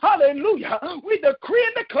 Hallelujah, we decree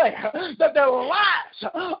and declare that their lives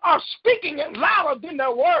are speaking louder than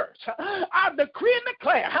their words. I decree and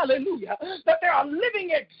declare, hallelujah, that they are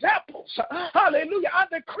living examples. Hallelujah. I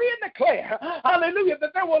decree and declare, hallelujah,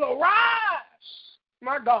 that they will arise.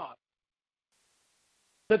 My God,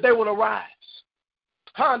 that they will arise.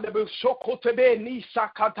 Father,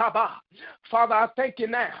 I thank you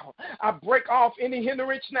now. I break off any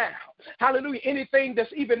hindrance now. hallelujah, anything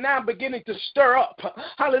that's even now beginning to stir up,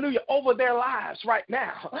 hallelujah, over their lives right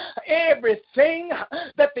now. Everything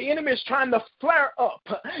that the enemy is trying to flare up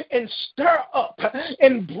and stir up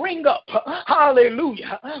and bring up,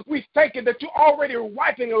 hallelujah, we thank you that you're already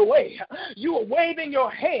wiping away. You are waving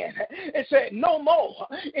your hand and said, no more.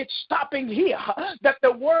 It's stopping here, that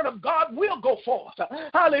the word of God will go forth.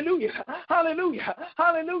 Hallelujah, hallelujah,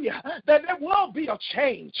 hallelujah, that there will be a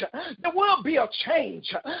change. There will be a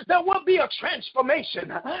change. There will be a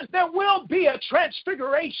transformation. There will be a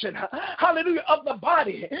transfiguration, hallelujah, of the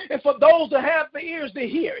body. And for those that have the ears to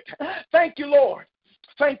hear it, thank you, Lord.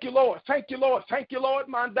 Thank you, Lord. Thank you, Lord. Thank you, Lord.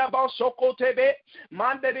 Mandaba sokotebe,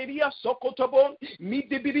 manderia sokotobo,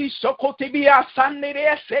 midibiri sokotebia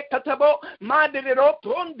sanere sekatabo, mandero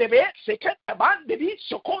tondebe sekatabandiri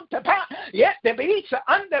sokontaba, yet the bisa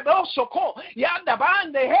andebo soko,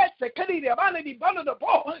 yandabande head sekari abani bano the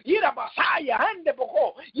bo, yira basaya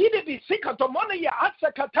handebo, yidibi sikatomonia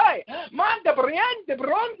asakatai, mandabriande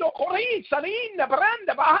brondo kori salina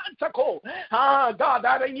branda bahantako. Ah, God,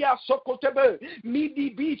 aria sokotebe, midi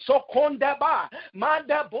be so kondaba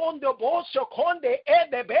manda bondo boso konde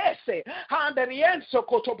edebese handerienso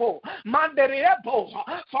kotobo manderebo.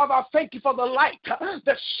 Father, I thank you for the light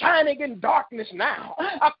that's shining in darkness now.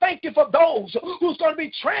 I thank you for those who's going to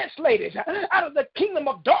be translated out of the kingdom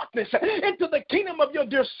of darkness into the kingdom of your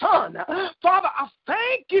dear Son. Father, I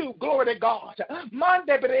thank you, glory to God.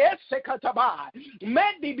 Mandebrese kataba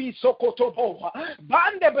mendibi sokotobo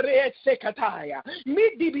bandebrese kataya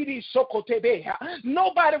midibiri sokotebe.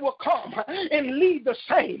 Nobody will come and leave the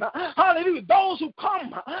same. Hallelujah. Those who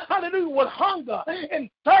come, hallelujah, with hunger and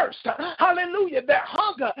thirst. Hallelujah. Their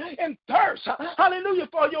hunger and thirst. Hallelujah.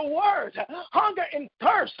 For your word. Hunger and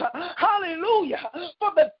thirst. Hallelujah.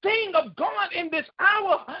 For the thing of God in this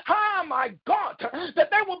hour. Oh, my God. That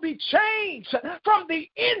they will be changed from the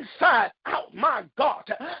inside out. My God.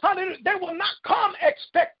 Hallelujah. They will not come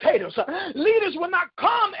spectators. Leaders will not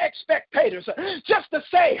come spectators just to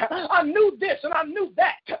say, I knew this and I knew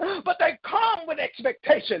that, but they come with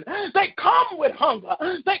expectation. They come with hunger.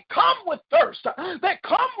 They come with thirst. They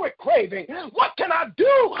come with craving. What can I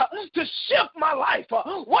do to shift my life?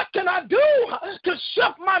 What can I do to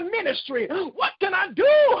shift my ministry? What can I do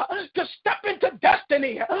to step into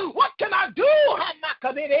destiny? What can I do?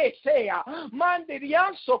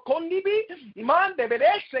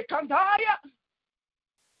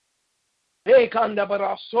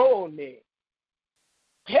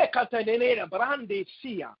 Hekatenera brande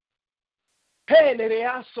sia.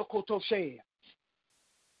 Penereaso kotoshe.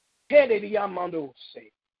 Peneria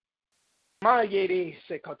mandose. Mayere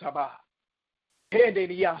se kataba.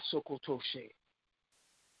 Peneriaso kotoshe.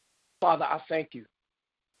 Father, I thank you.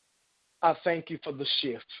 I thank you for the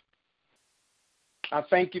shift. I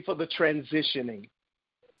thank you for the transitioning.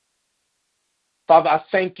 Father, I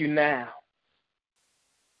thank you now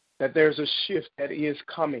that there's a shift that is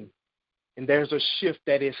coming. And there's a shift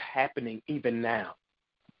that is happening even now.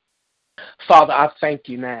 Father, I thank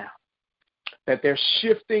you now that they're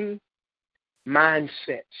shifting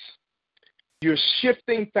mindsets. You're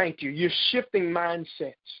shifting, thank you, you're shifting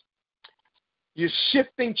mindsets. You're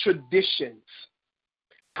shifting traditions.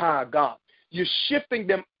 Ah, God, you're shifting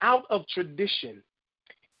them out of tradition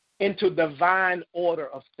into divine order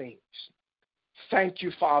of things. Thank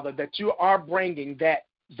you, Father, that you are bringing that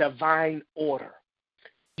divine order.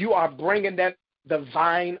 You are bringing that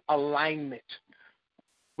divine alignment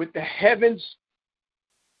with the heavens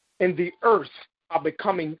and the earth are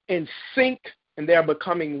becoming in sync and they are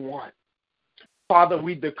becoming one. Father,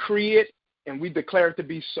 we decree it and we declare it to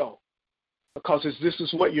be so because this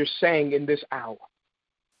is what you're saying in this hour.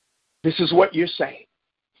 This is what you're saying.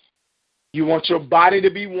 You want your body to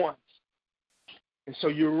be one. And so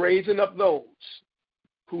you're raising up those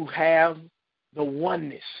who have the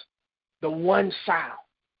oneness, the one sound,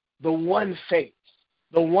 the one faith,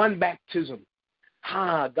 the one baptism.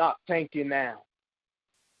 Ah, God, thank you now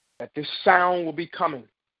that this sound will be coming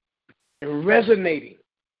and resonating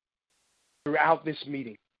throughout this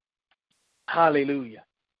meeting. Hallelujah.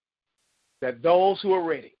 That those who are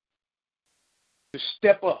ready to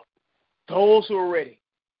step up, those who are ready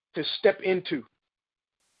to step into,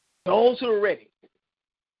 those who are ready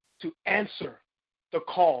to answer the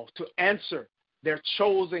call, to answer their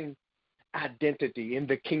chosen identity in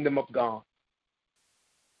the kingdom of God,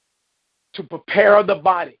 to prepare the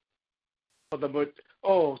body for the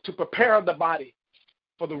return, to prepare the body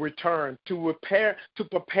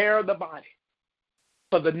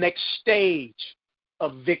for the next stage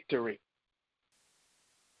of victory,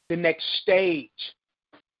 the next stage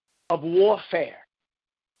of warfare,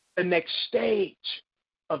 the next stage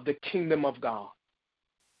of the kingdom of God.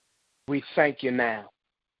 We thank you now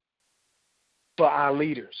for our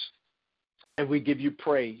leaders, and we give you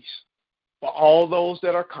praise for all those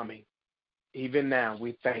that are coming. Even now,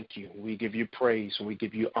 we thank you. We give you praise, and we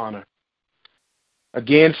give you honor.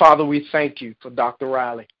 Again, Father, we thank you for Dr.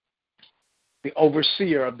 Riley, the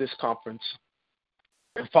overseer of this conference.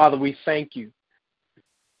 And, Father, we thank you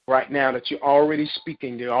right now that you're already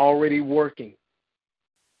speaking, you're already working,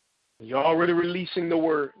 you're already releasing the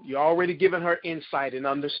word, you're already giving her insight and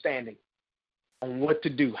understanding on what to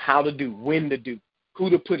do, how to do, when to do, who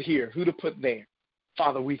to put here, who to put there.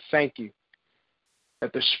 Father, we thank you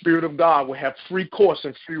that the Spirit of God will have free course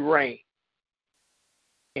and free reign.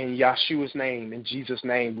 In Yeshua's name, in Jesus'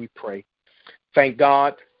 name we pray. Thank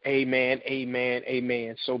God. Amen, amen,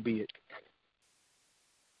 amen. So be it.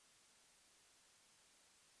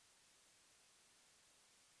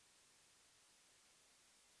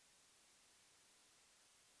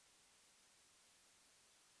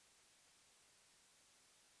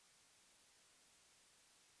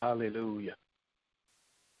 Hallelujah.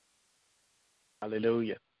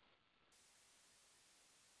 Hallelujah.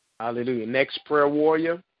 Hallelujah. Next prayer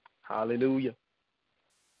warrior. Hallelujah.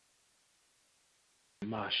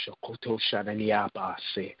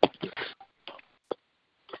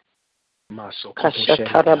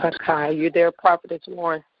 You there, Prophetess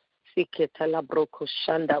Warren? We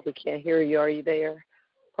can't hear you. Are you there,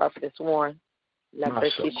 Prophetess Warren?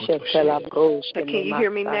 Can you hear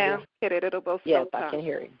me now? Yes, I can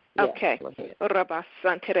hear you. Yes, okay.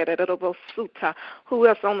 Who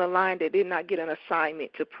else on the line that did not get an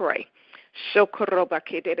assignment to pray?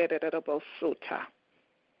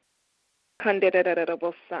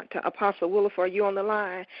 Apostle Willis, are you on the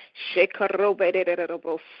line?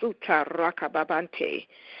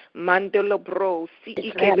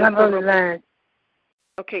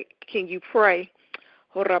 Okay, can you pray?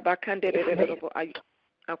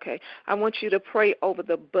 Okay, I want you to pray over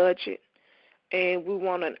the budget, and we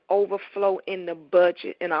want an overflow in the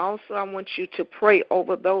budget. And also I want you to pray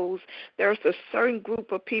over those. There's a certain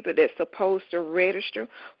group of people that's supposed to register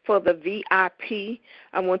for the VIP.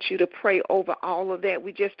 I want you to pray over all of that.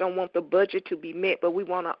 We just don't want the budget to be met, but we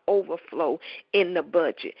want an overflow in the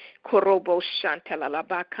budget.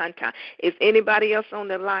 Is anybody else on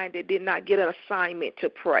the line that did not get an assignment to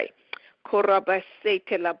pray? Breaking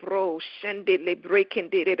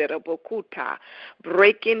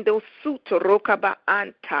those suta rokaba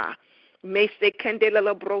anta mese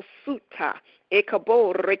candela bro suta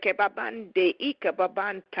ekabo rekebabande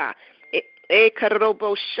ikababanta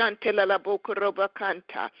ekarobo shantela la bokoroba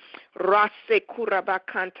kanta rase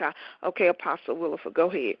kurabakanta. Okay, Apostle Willis,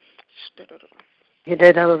 go ahead. Oh,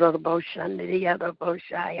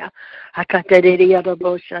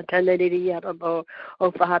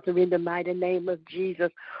 Father, in the mighty name of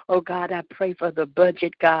Jesus, oh God, I pray for the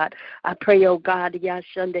budget, God. I pray, oh God, God,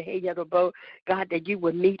 that you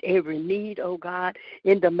would meet every need, oh God,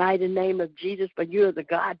 in the mighty name of Jesus, for you are the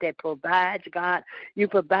God that provides, God. You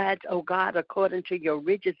provide, oh God, according to your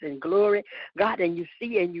riches and glory, God, and you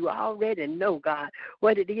see and you already know, God,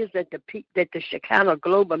 what it is that the Shekinah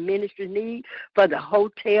Global Ministry need for the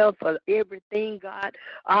hotel, for everything, God.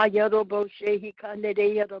 For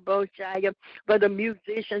the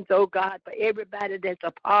musicians, oh God, for everybody that's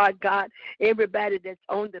a part, God, everybody that's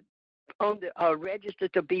on the register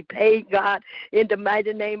to be paid, God, in the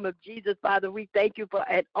mighty name of Jesus, Father, we thank you for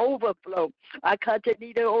an overflow. I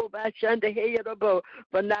continue to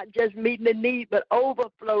for not just meeting the need, but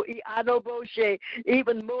overflow,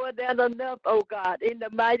 even more than enough, oh God, in the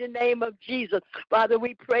mighty name of Jesus. Father,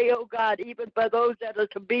 we pray, oh God, even for those that are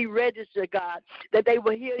to be registered, God, that they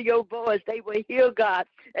will hear your voice, they will hear, God,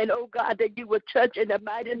 and oh God, that you will touch in the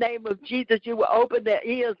mighty name of Jesus, you will open their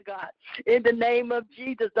ears, God, in the name of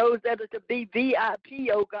Jesus, those that are to be VIP,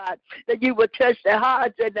 oh God, that you will touch their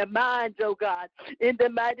hearts and their minds, oh God, in the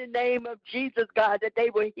mighty name of Jesus, God, that they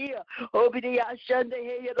will hear,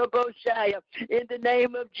 in the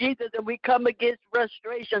name of Jesus, and we come against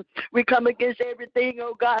frustration, we come against everything,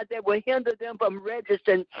 oh God, that will hinder them from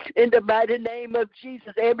registering, in the mighty name of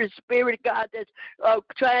Jesus, every spirit, God, that's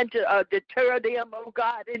trying to deter them, oh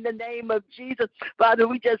God, in the name of Jesus, Father,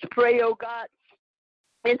 we just pray, oh God,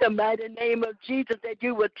 in the mighty name of Jesus, that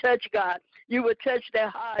you would touch, God, You would touch their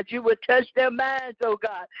hearts. You would touch their minds, oh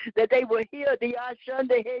God, that they will hear the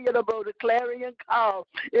the clarion call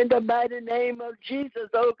in the mighty name of Jesus,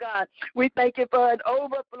 oh God. We thank you for an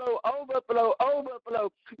overflow.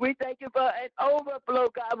 We thank you for an overflow,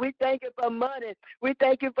 God. We thank you for money. We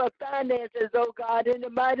thank you for finances, oh God, in the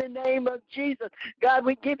mighty name of Jesus. God,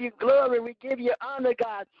 we give you glory. We give you honor,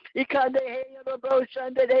 God.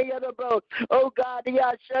 Oh God,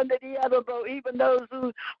 even those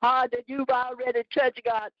whose heart that you've already touched,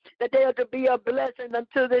 God, that they are to be a blessing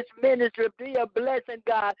unto this ministry. Be a blessing,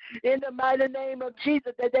 God, in the mighty name of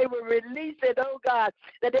Jesus, that they will release it, oh God,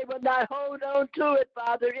 that they will not hold on to it,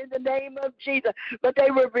 Father, in the name of Jesus, but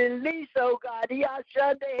they will release, oh God.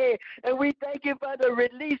 And we thank you for the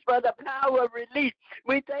release, for the power of release.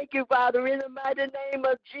 We thank you, Father, in the mighty name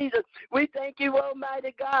of Jesus. We thank you,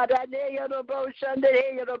 Almighty God.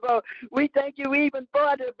 We thank you even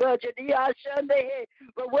for the budget,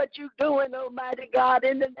 for what you're doing, Almighty God,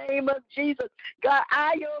 in the name of Jesus. God,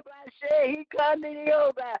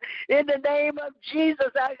 in the name of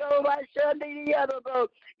Jesus, I go by Sunday.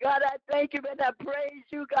 God, I thank you and I praise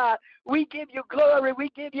you, God. We give you glory. We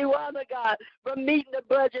give you honor, God, for meeting the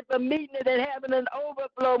budget, for meeting it and having an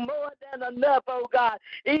overflow more than enough, oh God.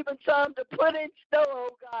 Even some to put in store,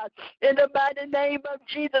 oh God. In the mighty name of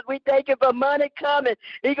Jesus, we thank you for money coming.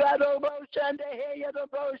 Yes,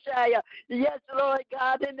 Lord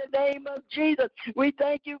God, in the name of Jesus, we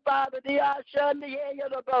thank you, Father, for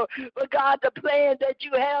God, the plan that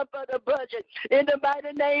you have for the budget. In the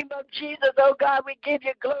mighty name of Jesus, oh God, we give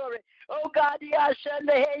you glory. Oh God,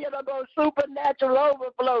 supernatural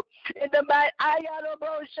overflow. In the mighty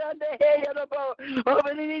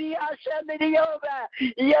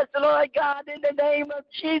yes, Lord God, in the name of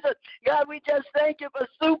Jesus, God, we just thank you for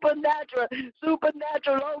supernatural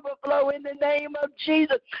overflow in the name of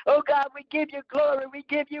Jesus. Oh God, we give you glory, we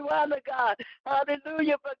give you honor, God.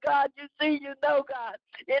 Hallelujah, for God, you see, you know, God.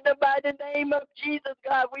 In the mighty name of Jesus,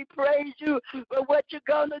 God, we praise you for what you're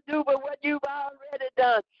going to do, for what you've already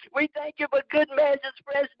done. We thank you for good measures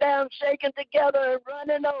pressed down, shaken together, and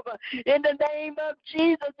running over. In the name of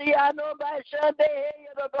Jesus,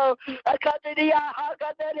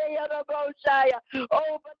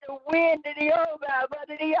 oh, but the wind,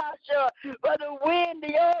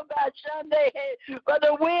 for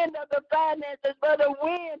the wind of the finances, for the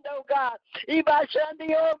wind, oh God,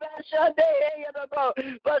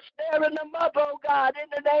 for stirring them up, oh God, in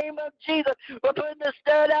the name of Jesus, for putting the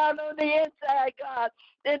stir down on the inside, God.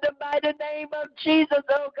 In the mighty name of Jesus,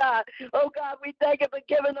 oh God. Oh God, we thank you for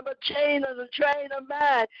giving them a chain and a train of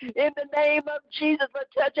mind. In the name of Jesus, for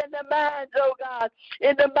touching their minds, oh God.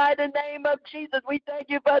 In the mighty name of Jesus, we thank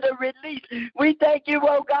you for the release. We thank you,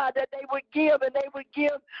 oh God, that they would give and they would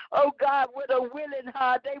give, oh God, with a willing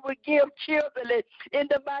heart. They would give cheerfully. In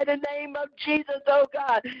the mighty name of Jesus, oh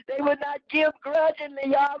God. They would not give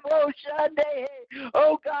grudgingly.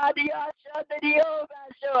 Oh God,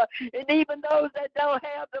 and even those that don't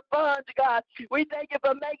have the funds, God, we thank you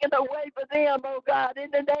for making a way for them, oh God, in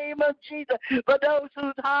the name of Jesus. For those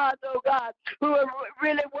whose hearts, oh God, who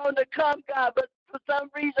really want to come, God, but for some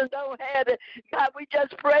reason don't have it. God, we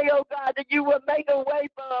just pray, oh God, that you will make a way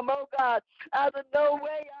for them, oh God. Out of no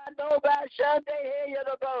way, I know by Sunday,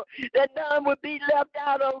 that none would be left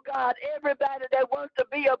out, oh God. Everybody that wants to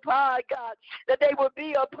be a part, God, that they will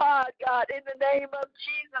be a part, God, in the name of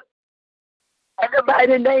Jesus. In the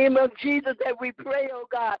mighty name of Jesus that we pray, oh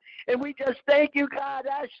God. And we just thank you, God,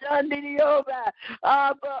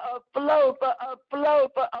 for a flow,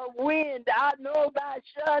 for a wind. I know by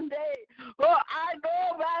Sunday. Oh, I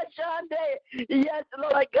know by Sunday. Yes,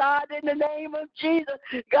 Lord God, in the name of Jesus.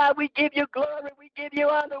 God, we give you glory. We give you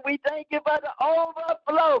honor. We thank you for the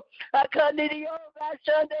overflow.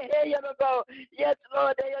 Yes,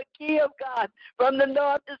 Lord, they are give, God, from the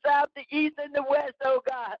north, the south, the east, and the west, oh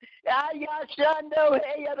God.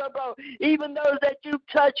 Even those that you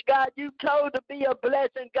touch, God, you told to be a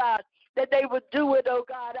blessing, God, that they would do it, oh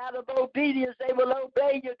God, out of obedience. They will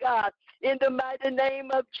obey you, God, in the mighty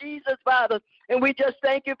name of Jesus, Father. And we just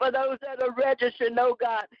thank you for those that are registered, oh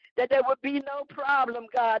God, that there would be no problem,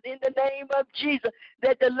 God, in the name of Jesus,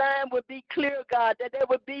 that the line would be clear, God, that there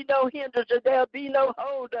would be no hindrance, that there would be no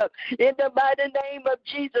hold up. In the mighty name of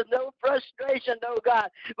Jesus, no frustration, oh God,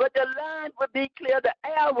 but the line would be clear, the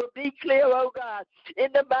air would be clear, oh God. In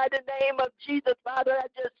the mighty name of Jesus, Father, I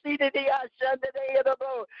just see the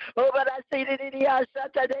oh, but I see the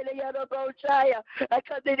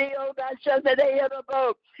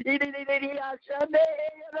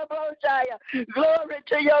glory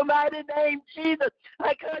to your mighty name, Jesus.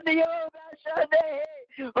 I come to you, over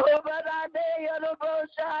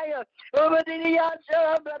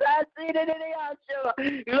but I see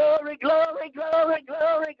Glory, glory, glory,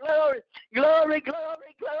 glory, glory. Glory,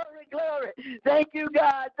 glory, glory, glory. Thank you,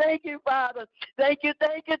 God. Thank you, Father. Thank you,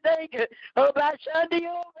 thank you, thank you. Oh, by Sunday,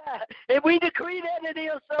 oh, God. And we decree that it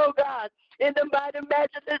is so, God. In the mighty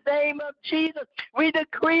matchless name of Jesus, we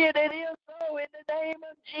decree it. It is so in the name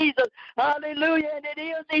of Jesus. Hallelujah. And it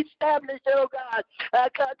is established, oh God.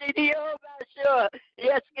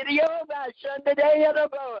 Yes,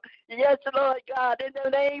 yes, Lord God. In the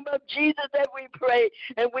name of Jesus that we pray.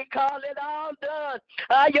 And we call it all done.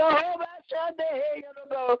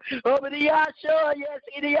 Over the Yahshua, yes,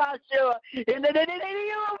 in the Yahshua. In the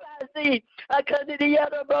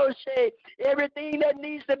everything that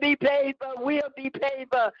needs to be paid for will be paid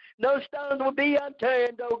for. No stones will be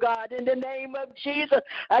unturned, oh God. In the name of Jesus,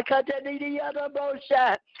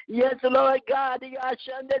 yes, Lord God,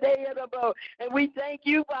 and we thank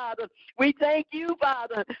you, Father. We thank you,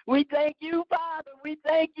 Father. We thank you, Father. We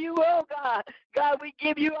thank you, oh God. God, we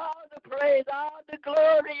give you all the praise, all the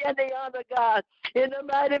glory, and the honor, God. In the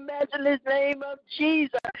mighty, matchless name of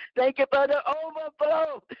Jesus. Thank you for the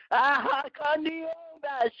overflow.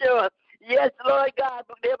 Yes, Lord God,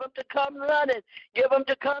 give them to come running. Give them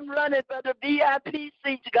to come running for the VIP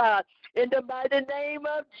seats, God. In the mighty name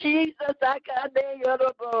of Jesus, I can't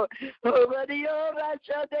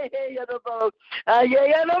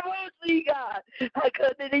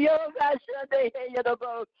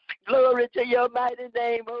glory to your mighty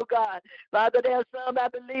name, oh God. Father, there's some, I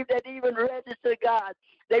believe, that even registered, God.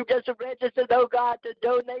 They've just registered, oh God, to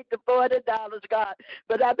donate the $40, God.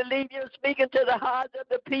 But I believe you're speaking to the hearts of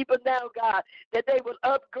the people now, God, that they will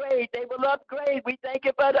upgrade. They will upgrade. We thank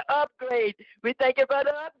you for the upgrade. We thank you for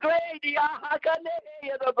the upgrade.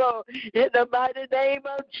 In the mighty name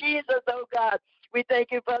of Jesus, oh God. We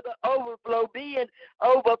thank you for the overflow being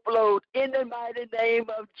overflowed in the mighty name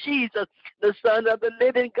of Jesus, the Son of the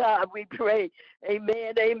living God. We pray.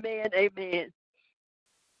 Amen, amen, amen.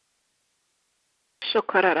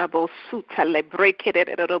 Shokarabo suta le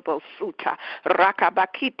brekerebo suta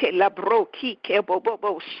rakabakite la broki ke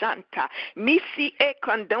bobo shanta misi e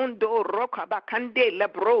condondo rokabakande la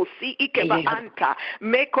brosi ikeba anta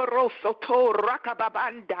mekoroso to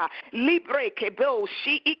rakababanda libre ke bo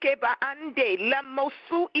shi ikeba ande la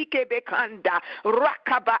mosu ikebe kanda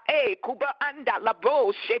rakaba e kuba anda la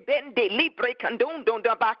bo shebende libre condondo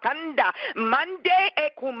da bakanda mande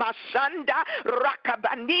e kumasanda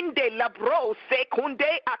rakabaninde la bro se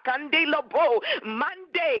kunde akande lobo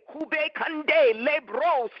mande kube kande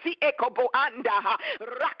lebro si ekobo anda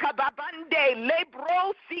rakababande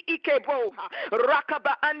lebro si ikebo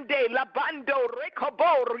rakaba ande labando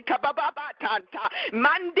rekobo rikababa tanta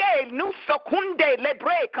mande nuso kunde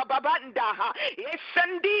lebre kababanda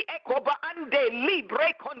esandi ekoba ande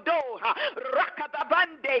libre kondo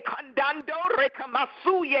rakababande kandando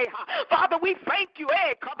rekamasuye. Father, we thank you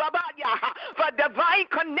kababaya for divine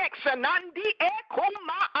connection andi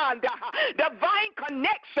divine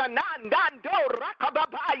connection.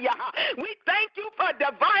 We thank you for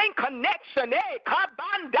divine connection.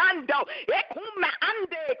 Kabandando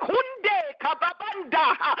ande kunde kababanda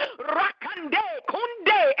rakande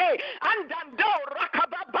kunde andando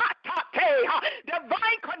rakababata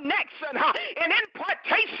divine connection and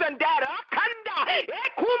impartation that akanda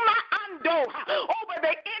ekuma ando over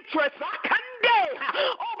the interest akande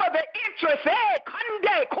over the interest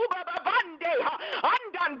kande kubababande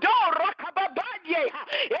andando rakababaye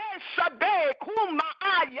esabe kuma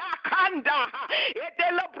ayakanda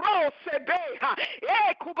edelabro sebe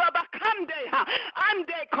kubabakande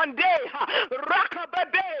ande konde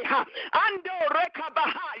rakababe ando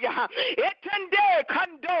rekabahaya etende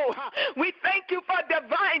kando. We thank you for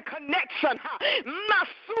divine connection.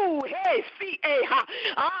 Masu he si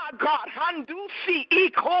God handu si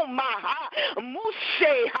ikoma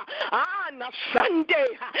mushe na Sunday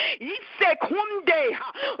ise kunde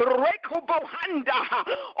rekobohanda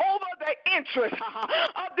over the interest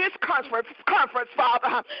of this conference,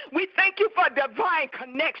 Father. We thank you for divine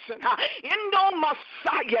connection in the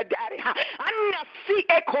Messiah, Daddy. Anasi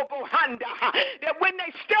ekobohanda that when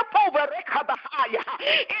they step over rekabahaya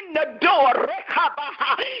in the door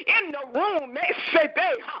rekabaha in the room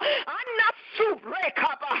anasu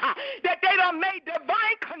rekabaha that they done made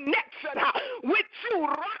divine connection with you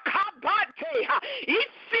rakabate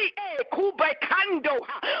isi kubekando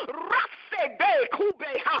rasebe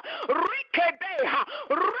kubeha rikebeha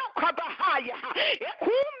rokabahaya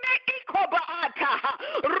ekume ikobaata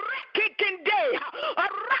rekikindeha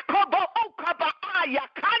rakobo okabaaya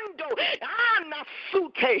kando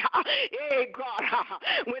anasute. God,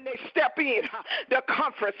 when they step in the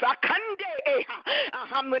conference,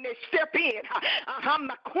 when they step in,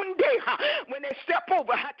 when they step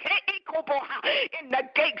over, in the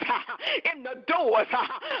gates, in the doors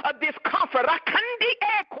of this comfort.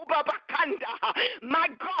 My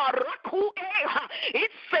God,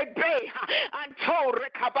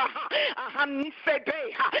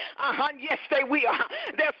 yes, they will.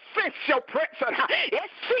 They'll sense your presence.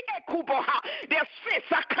 They'll sense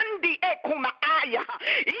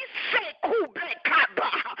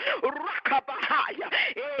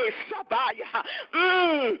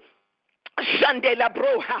Shande la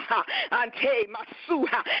broha ante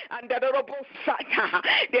masuha and the robosata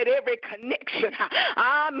that every connection,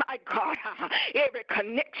 my God, every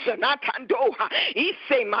connection, atandoha,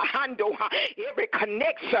 ise mahando, every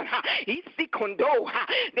connection, isi kondo,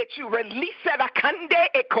 that you release it akande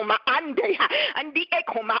ekoma ande, and the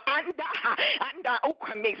ekoma anda, and the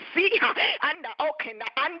ukamesi, and the okena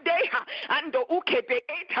ande, and the ukebe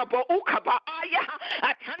etabo ukaba aya,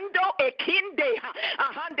 atando ekinde,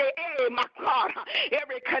 ahande my God,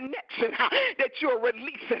 every connection that you're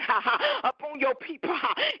releasing upon your people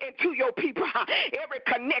and to your people, every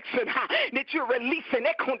connection that you're releasing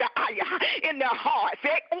in their hearts, in the heart,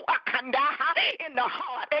 in the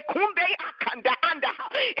heart,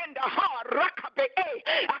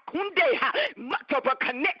 much of a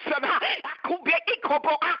connection,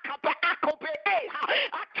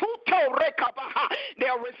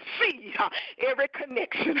 they'll receive every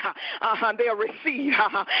connection, they'll receive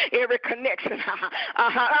every connection.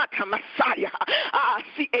 Messiah.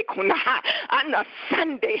 See Ekuna. And a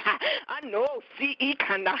Sunday. I know see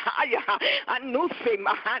Ikana. I know say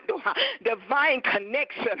Mahando. Divine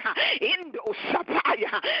connection. Indo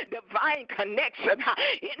Sabaya. Divine connection.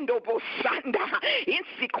 Indo Bosanda. In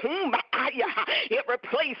Sikuma Aya. Every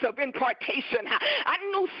place of impartation. I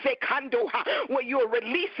know Sekando. Where you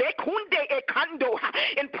release Ekunde Ekando.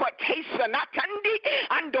 Impartation. Atandi.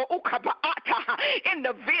 Ando Ukabaata.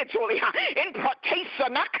 Individually,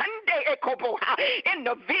 impartation,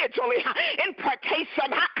 individually,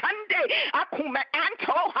 impartation, akume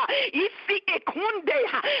anto, isi ekunde,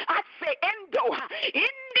 ase endo,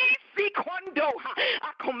 indi sikondo,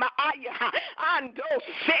 akuma aya, ando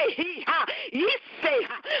sehi, ise,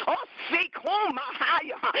 o sikuma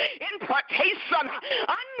haya, impartation,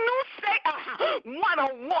 anu se,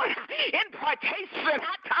 one-on-one, impartation,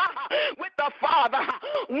 with the Father,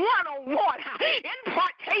 one-on-one,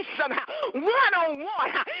 impartation,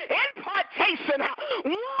 one-on-one, impartation,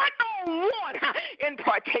 one-on-one,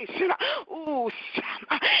 impartation. Ooh,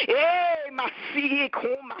 masi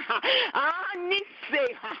kuma, anise,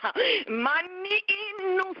 mani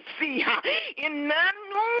inusi,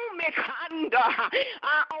 inanu mekanda,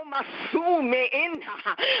 aomasume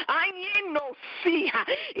inha, ayeno si,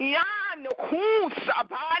 yano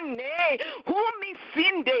kusabane, humi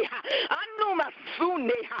sinde, anu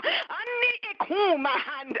masune, ani ikuma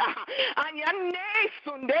handa, ayane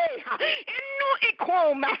sunde, inu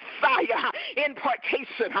ikuma saya,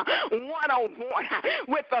 impartation, one-on-one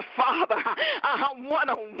with the Father,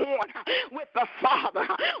 one-on-one with the Father,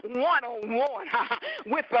 one-on-one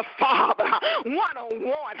with the Father,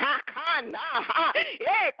 one-on-one,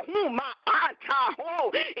 ekuma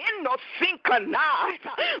ataho, ino synchronize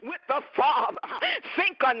with the Father,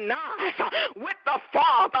 synchronize with the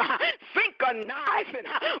Father, synchronizing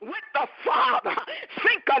with the Father,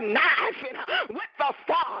 synchronizing with the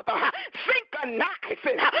Father,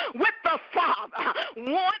 synchronizing with the Father,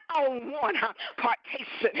 one-on-one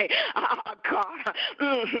partition, God.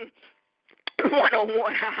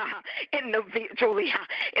 One-on-one, individually,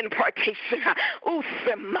 impartation,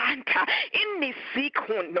 usemanta, inni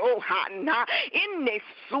sikunohana, inni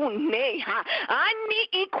suneha, ani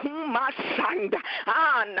ikumasanda,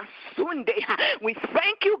 ana sundeha. We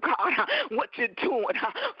thank you, God, what you're doing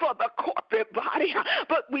for the corporate body,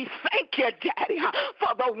 but we thank you, Daddy,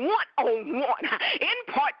 for the one-on-one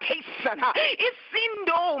impartation. It's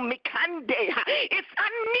indo mikande, it's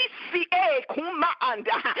anisi e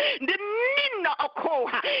kumanda, the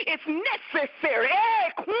it's necessary.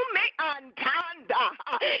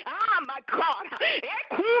 My God.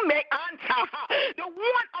 The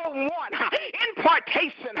one-on-one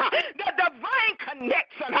impartation, the divine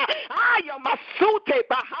connection. I am a sute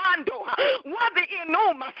bahando. What the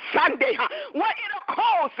inoma Sunday, what it'll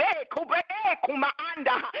cause, the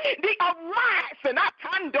arise and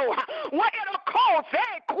atando, what it'll cause,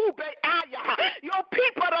 your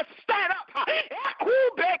people to stand up,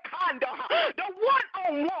 the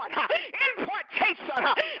one-on-one impartation,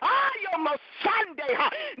 I am a Sunday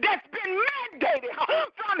that's been mandated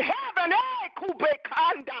from heaven,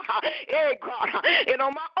 Hey, God, and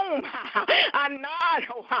on my own, I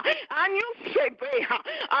know, I knew say,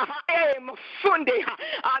 Sunday,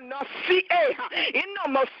 I know see, in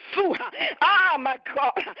no Masu, my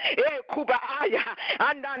God, Kubaya,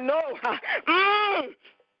 and I know,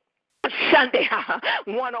 Sunday,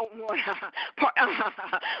 one-on-one.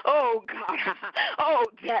 Oh, God. Oh,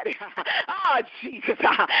 Daddy. Oh, Jesus.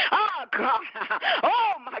 Oh, God.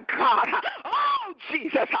 Oh, my God. Oh,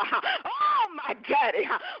 Jesus. Oh, my Daddy.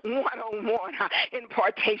 One-on-one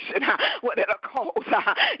impartation. What it'll cause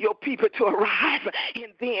your people to arise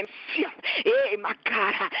and then shift. Hey, my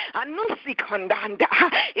God. I know Sikondanda.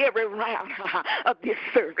 Every round of this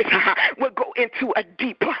service will go into a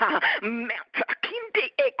deeper mount.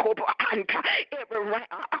 Every round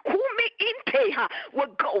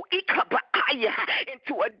will go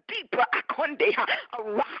into a deeper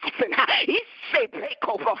arising.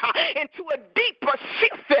 Into a deeper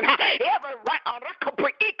shifting. Every round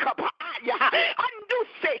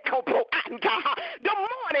the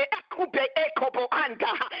morning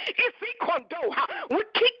if he condo we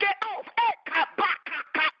kick it off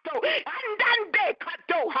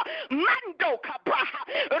Mando kabaha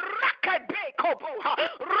rakade koboha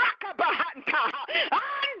rakabahanta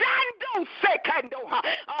andando sekando.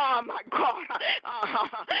 Oh my God.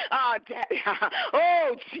 Daddy.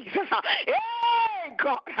 Oh Jesus. Hey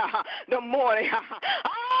God. The morning.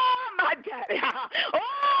 Oh my Daddy.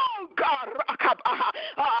 Oh God.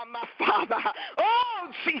 My Father.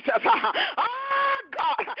 Oh Jesus. Oh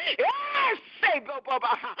God. Yes.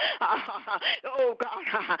 Oh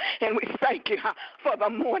God. And we thank you for the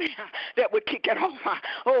morning that we kick it off.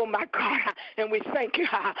 Oh my God. And we thank you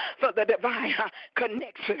for the divine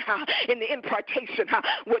connection and the impartation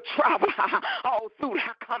will travel all through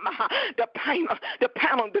the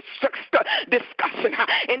panel discussion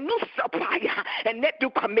and new supply and that do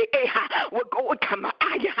come will go come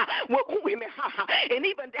and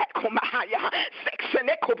even that section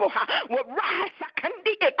will rise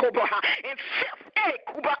and shift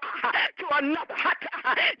to another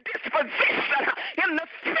disposition in the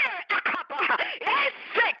spirit.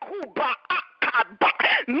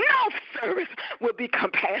 No service will be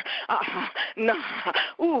compared. No.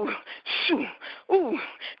 Ooh, shoo. Ooh,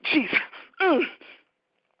 Jesus.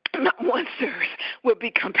 Not one service will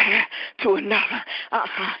be compared to another.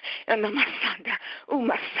 And the Masanda,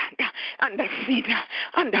 Masanda, and the Sida,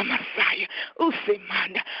 and the Messiah,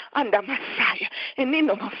 Usimanda, and the Messiah, and in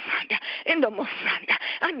the Masanda, and the Masanda,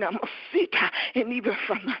 and the Masita, and even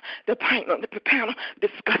from the panel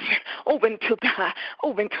discussion over into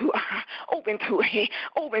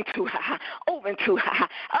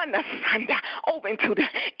Anasanda, over into the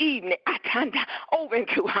evening Atanda, over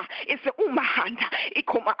into it's the Umahanda,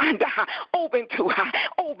 Ikoma. Over into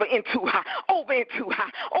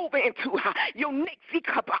your next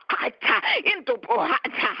into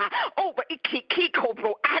over ikikiko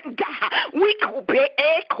bro anda we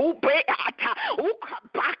kube ata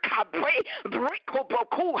ukabaka breko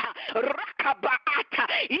boku rakabata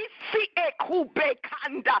isi ekube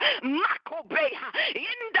kanda makobe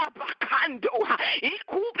inda bakando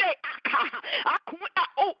ikube aka akuna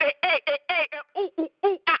o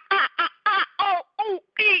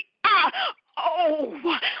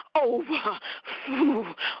over,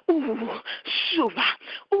 Shuva,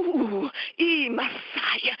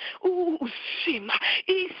 Messiah, Shima,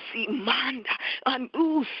 Isimanda, and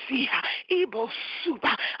Usia, Ibo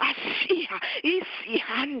Suba, Ashia,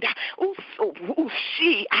 Isihanda,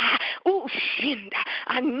 Ushia, Ushinda,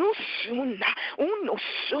 and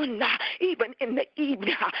Unusuna, even in the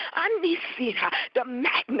evening, Anisina, the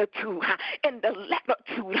magnitude and the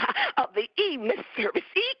latitude of the evening service,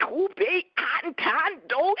 Ikube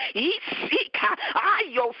Antando, Isika,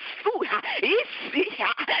 Ayosuha, Isika,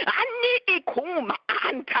 Ani Ikuma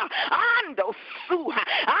Anta, Ando Suha,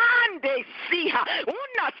 Ande Siha,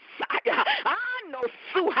 Unasaya, Ano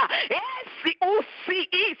Suha, Esi Usi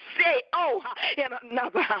Ise Oh, in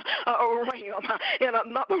another realm, in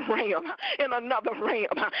another realm, in another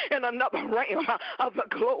realm, in another realm of the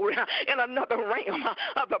glory, in another realm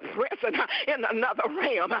of the presence, in another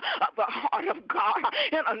realm of the heart of God,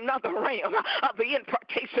 in another realm of the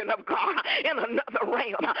impartation of God, in another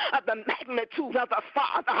realm of the magnitude of the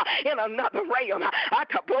Father, in another realm,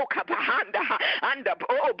 Ataboka Bahanda, and the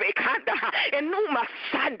Obekanda, and Numa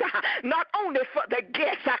Sanda, not only for the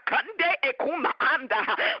guests, Akande Ekuma Anda,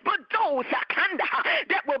 but those Akanda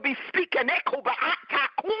that will be speaking Ekuba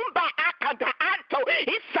Kumba Akanda Anto,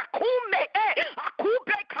 Isakume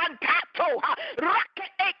Akube Kantato, Rake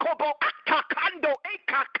Ekobo Atakando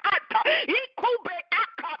Ekakata, Ikube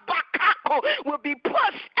Akabakako will be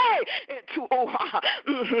pushed into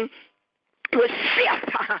to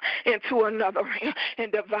shift into another realm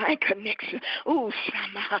and divine connection. Ooh,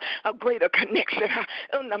 Shama, a greater connection.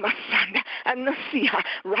 And see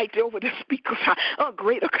right there over the speakers, a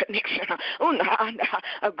greater connection.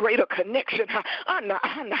 A greater connection.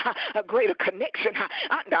 A greater connection.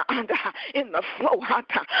 In the flow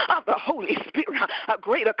of the Holy Spirit, a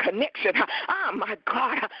greater connection. Oh my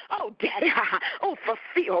God. Oh, Daddy. Oh,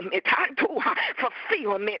 fulfillment.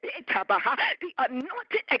 Fulfillment. The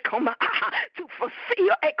anointed to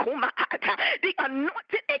fulfill the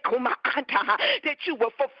anointed that you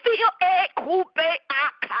will fulfill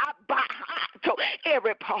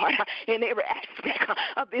every part and every aspect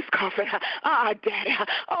of this conference. Daddy.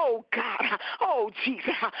 Oh, God. Oh,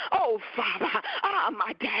 Jesus. Oh, Father.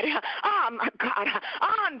 My Daddy. My God.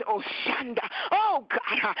 Ando Shanda. Oh,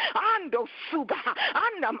 God. Ando Suba.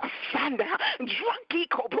 Anda Masanda. Drunky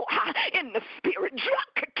Kobo in the spirit.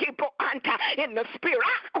 Drunk Kibo Anta in the spirit.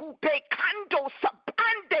 Akube Kando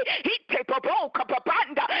Sabande. Hite Boboka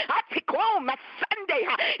Babanda. Atikoma Sunday.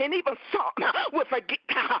 And even some will forget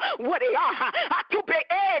what they are. Atube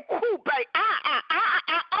Kube.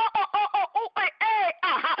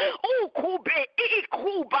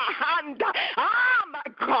 My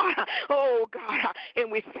God. Oh, God.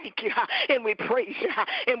 And we thank you. And we praise you.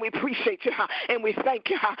 And we appreciate you. And we thank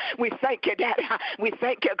you. We thank you, Daddy. We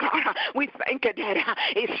thank you, God. We thank you, Daddy.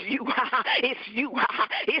 It's you. It's you.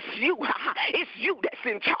 It's you. It's you that's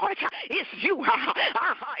in charge. It's you.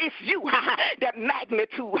 It's you. That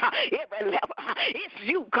magnitude. Every level. It's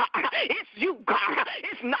you, God. It's you, God.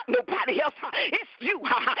 It's not nobody else. It's you.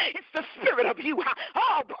 It's the spirit of you.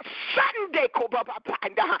 Oh, Sunday,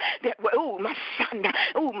 that oh, my son,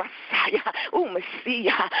 oh, Messiah, oh,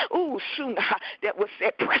 Messiah, oh, Suna, that was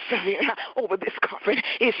that persevere over this conference.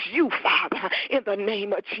 It's you, Father, in the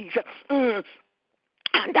name of Jesus.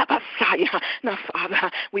 And Messiah. Now,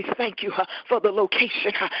 Father, we thank you for the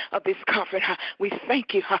location of this conference. We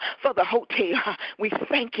thank you for the hotel. We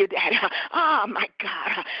thank you, Daddy. My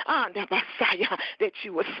God. And Messiah, that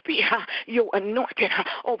you will spear your anointing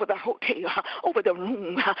over the hotel, over the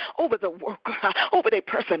room, over the worker, over their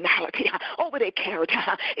personality, over their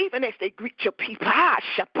character, even as they greet your people.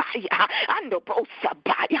 Shabaya, and the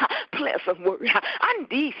Sabaya, pleasant word, and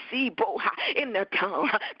the Sibo in the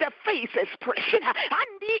tongue, the face expression.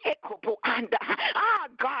 Andi ekobo anda,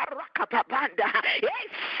 garakabanda,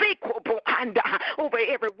 esikobo anda, over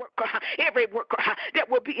every worker that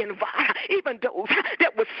will be involved, even those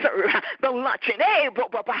that will serve the luncheon.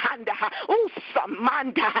 Bobanda,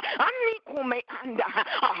 usamanda, anikume anda,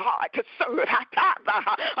 a heart to serve, a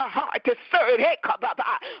heart to serve,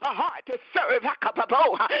 a heart to serve,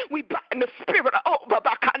 we bind the spirit of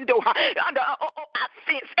babakando under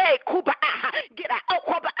offense, kuba, get out,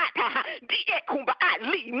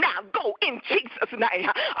 leave now, go in Jesus' name.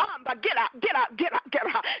 Get out.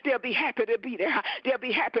 They'll be happy to be there. They'll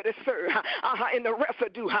be happy to serve. And the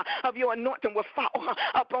residue of your anointing will fall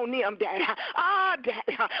upon them, Daddy.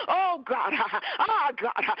 Daddy. Oh, God.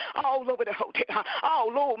 All over the hotel.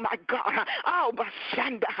 All over, my God. Oh,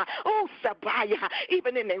 Bashanda. Oh, Sabaya.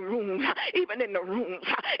 Even in the rooms. Even in the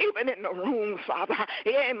rooms, Father.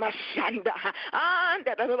 Yeah, Mashanda. And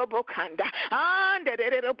that little bokanda. And that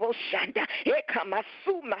little boshanda.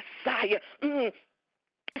 Ekamasu Messiah.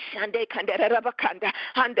 Shande kandera bakanda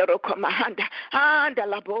handero komahanda handa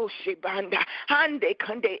laboshi banda hande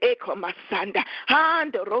kande eko masanda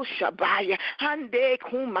handero shabaya hande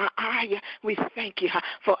kumaaya. We thank you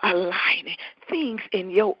for aligning things in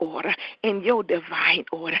your order, in your divine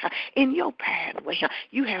order, in your pathway.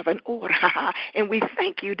 You have an order, and we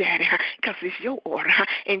thank you, Daddy, because it's your order,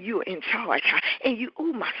 and you're in charge, and you,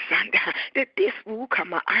 my son, that this will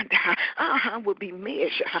come under, will be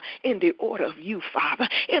measured in the order of you, Father.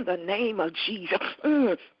 In the name of Jesus.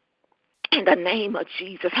 In the name of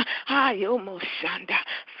Jesus, I almost shanda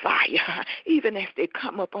fire. Even as they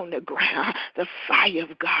come up on the ground, the fire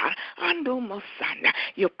of God, and almost shanda,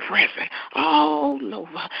 your presence all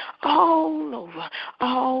over.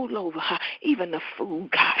 Even the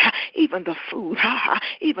food, God, even the food,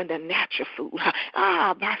 even the natural food.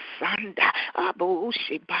 Basanda,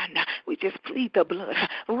 Aboshibanda. We just plead the blood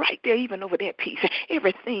right there, even over that piece.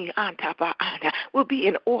 Everything on top of will be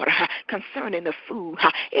in order concerning the food.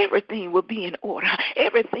 Everything will be in order.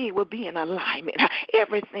 Everything will be in alignment.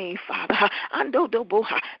 Everything, Father.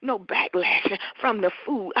 No backlash from the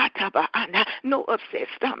food. No upset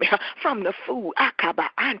stomach from the food.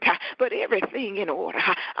 but everything in order.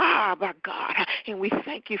 My God. And we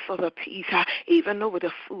thank you for the peace, even over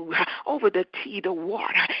the food, over the tea, the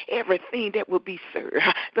water, everything that will be served,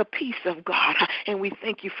 the peace of God. And we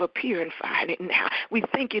thank you for purifying it now. We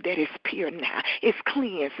thank you that it's pure now. It's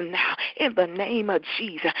cleansed now in the name of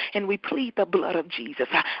Jesus. And we plead the blood of Jesus.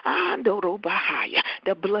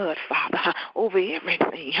 The blood, Father, over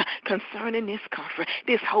everything concerning this conference,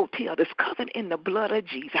 this hotel, this covered in the blood of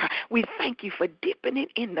Jesus. We thank you for dipping it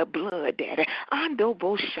in the blood, Daddy.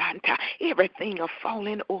 Everything will fall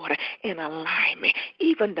in order, in alignment.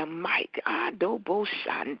 Even the mic,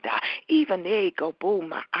 even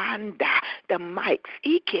the mics,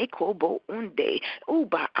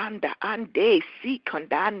 uba anda ande si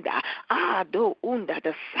kondanda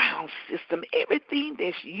the sound system, everything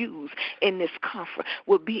that's used in this conference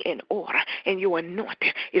will be in order, and your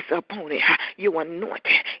anointing is upon it. Your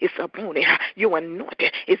anointing is upon it. Your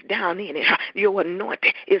anointing is down in it. Your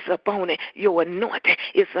anointing is upon it. Your anointing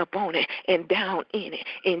is upon it and down in it.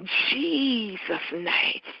 In Jesus'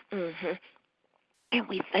 name. And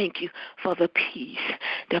we thank you for the peace,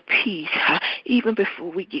 even before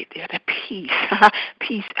we get there, the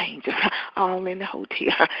peace angels, all in the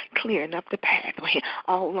hotel, clearing up the pathway,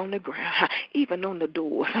 all on the ground, even on the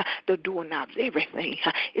doors, the doorknobs, everything.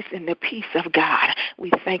 It's in the peace of God. We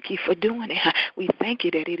thank you for doing it. We thank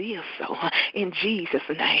you that it is so. In Jesus'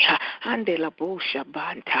 name.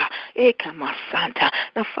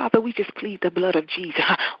 Now, Father, we just plead the blood of Jesus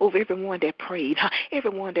over everyone that prayed,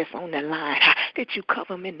 everyone that's on the line, that you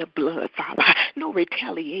cover them in the blood, Father. No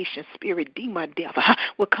retaliation, spirit, demon, devil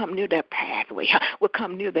will come near their pathway, will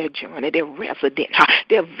come near their journey, their residence,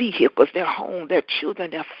 their vehicles, their home, their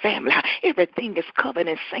children, their family. Everything is covered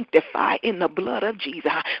and sanctified in the blood of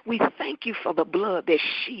Jesus. We thank you for the blood that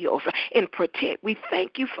shields and protects. We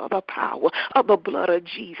thank you for the power of the blood of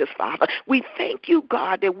Jesus, Father. We thank you,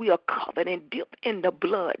 God, that we are covered and dipped in the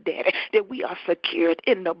blood, Daddy, that we are secured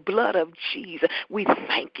in the blood of Jesus. We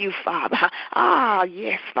thank you, Father.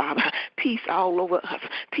 Yes, Father. Peace all over us,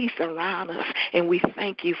 peace around us, and we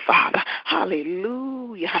thank you, Father.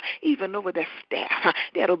 Hallelujah. Even over the staff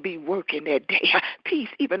that'll be working that day. Peace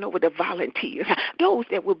even over the volunteers, those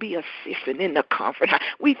that will be assisting in the conference.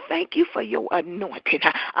 We thank you for your anointing.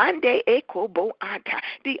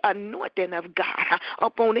 The anointing of God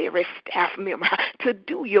upon every staff member to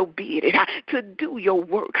do your bidding, to do your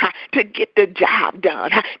work, to get the job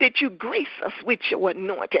done, that you grace us with your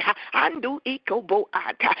anointing. I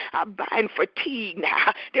bind fatigue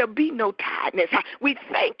now. There'll be no tiredness. We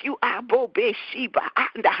thank you,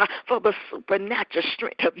 for the supernatural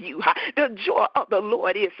strength of you. The joy of the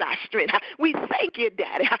Lord is our strength. We thank you,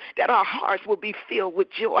 Daddy, that our hearts will be filled with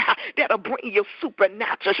joy. That'll bring your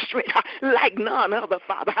supernatural strength like none other,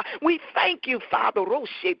 Father. We thank you, Father.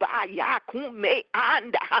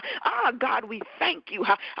 God, we thank you.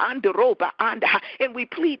 And we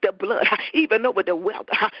plead the blood even over the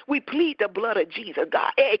weather. We plead the blood of Jesus,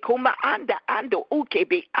 God.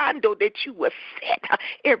 That you will set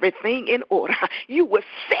everything in order. You will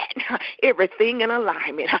set everything in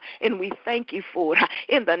alignment. And we thank you for it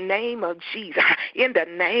in the name of Jesus. In the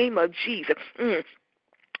name of Jesus.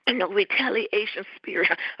 And no retaliation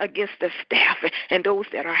spirit against the staff and those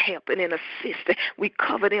that are helping and assisting. We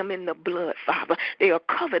cover them in the blood, Father. They are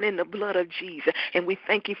covered in the blood of Jesus. And we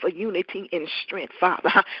thank you for unity and strength,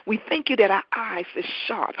 Father. We thank you that our eyes are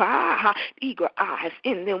sharp, eager eyes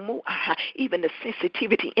in them, even the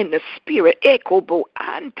sensitivity in the spirit,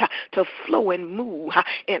 to flow and move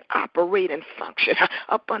and operate and function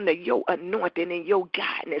up under your anointing and your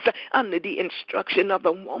guidance, under the instruction of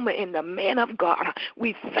the woman and the man of God.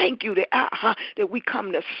 We thank you that we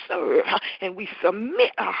come to serve and we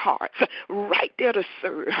submit our hearts right there to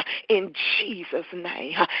serve in Jesus'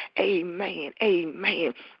 name. Amen.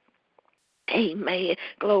 Amen. Amen.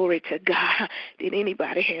 Glory to God. Did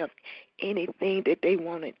anybody have anything that they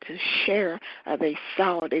wanted to share or they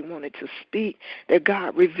saw they wanted to speak that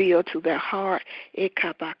God revealed to their heart?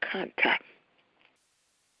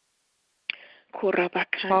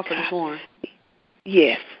 Prophetess Warren.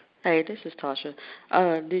 Yes. Hey, this is Tasha.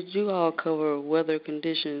 Did you all cover weather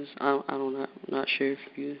conditions? I'm not sure if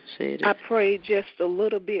you said it. I prayed just a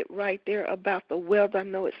little bit right there about the weather. I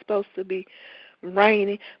know it's supposed to be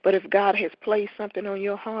rainy, but if God has placed something on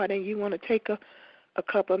your heart and you want to take a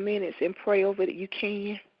couple of minutes and pray over it, you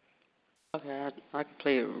can. Okay, I can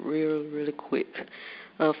play it really quick.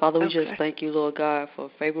 Father, we just thank you, Lord God,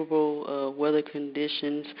 for favorable weather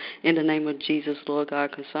conditions in the name of Jesus, Lord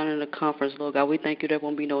God, concerning the conference, Lord God. We thank you there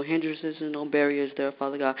won't be no hindrances and no barriers there,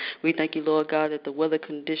 Father God. We thank you, Lord God, that the weather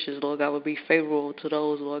conditions, Lord God, will be favorable to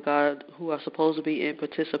those, Lord God, who are supposed to be in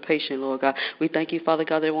participation, Lord God. We thank you, Father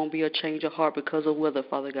God, there won't be a change of heart because of weather,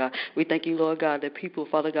 Father God. We thank you, Lord God, that people,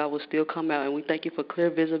 Father God, will still come out, and we thank you for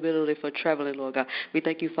clear visibility for traveling, Lord God. We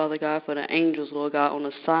thank you, Father God, for the angels, Lord God, on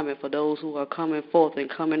assignment for those who are coming forth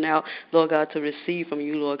and coming out, Lord God, to receive from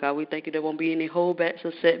you, Lord God. We thank you there won't be any holdbacks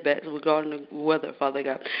or setbacks regarding the weather, Father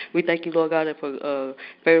God. We thank you, Lord God, that for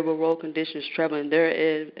favorable road conditions traveling there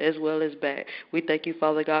as well as back. We thank you,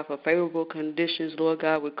 Father God, for favorable conditions, Lord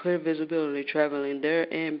God, with clear visibility traveling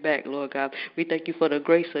there and back, Lord God. We thank you for the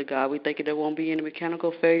grace of God. We thank you there won't be any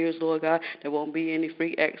mechanical failures, Lord God. There won't be any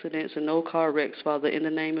freak accidents and no car wrecks, Father, in the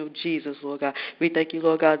name of Jesus, Lord God. We thank you,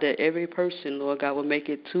 Lord God, that every person, Lord God, will make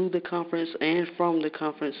it to the conference and from the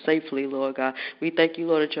conference safely, Lord God. We thank you,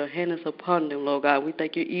 Lord, that your hand is upon them, Lord God. We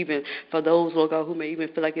thank you even for those, Lord God, who may even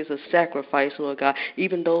feel like it's a sacrifice, Lord God.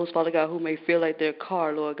 Even those, Father God, who may feel like their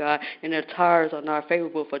car, Lord God, and their tires are not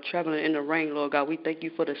favorable for traveling in the rain, Lord God. We thank you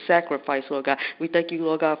for the sacrifice, Lord God. We thank you,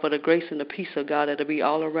 Lord God, for the grace and the peace of God that will be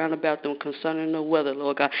all around about them concerning the weather,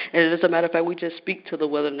 Lord God. And as a matter of fact, we just speak to the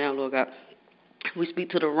weather now, Lord God. We speak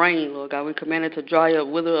to the rain, Lord God. We command it to dry up,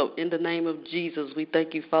 wither up in the name of Jesus. We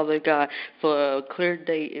thank you, Father God, for a clear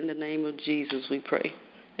day in the name of Jesus, we pray.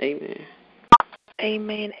 Amen.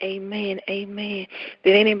 Amen, amen, amen.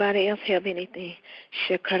 Did anybody else have anything?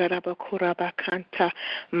 Shekarabakanta,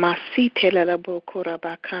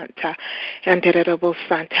 masitelabakanta, and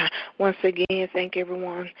Santa. Once again, thank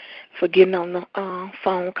everyone for getting on the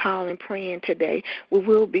phone call and praying today. We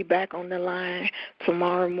will be back on the line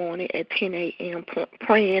tomorrow morning at 10 a.m.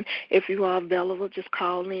 praying. If you are available, just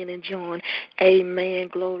call in and join. Amen.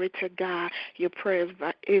 Glory to God. Your prayer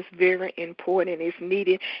is very important. It's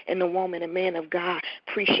needed. And the woman and man of God,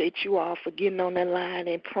 appreciate you all for getting on the line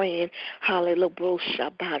and praying. Hallelujah.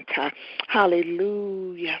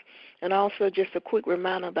 Hallelujah. And also just a quick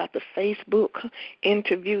reminder about the Facebook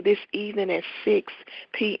interview this evening at 6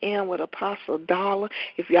 p.m. with Apostle Dollar.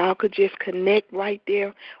 If y'all could just connect right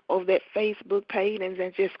there over that Facebook page and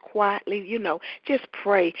then just quietly, just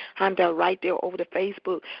pray right there over the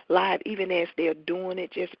Facebook Live, even as they're doing it.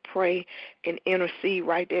 Just pray and intercede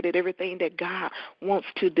right there that everything that God wants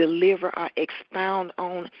to deliver or expound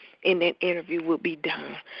on in that interview will be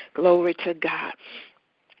done. Glory to God.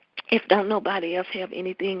 If don't nobody else have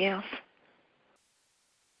anything else,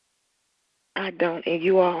 I don't. And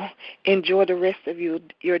you all enjoy the rest of your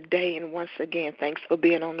day. And once again, thanks for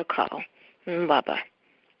being on the call. Bye-bye.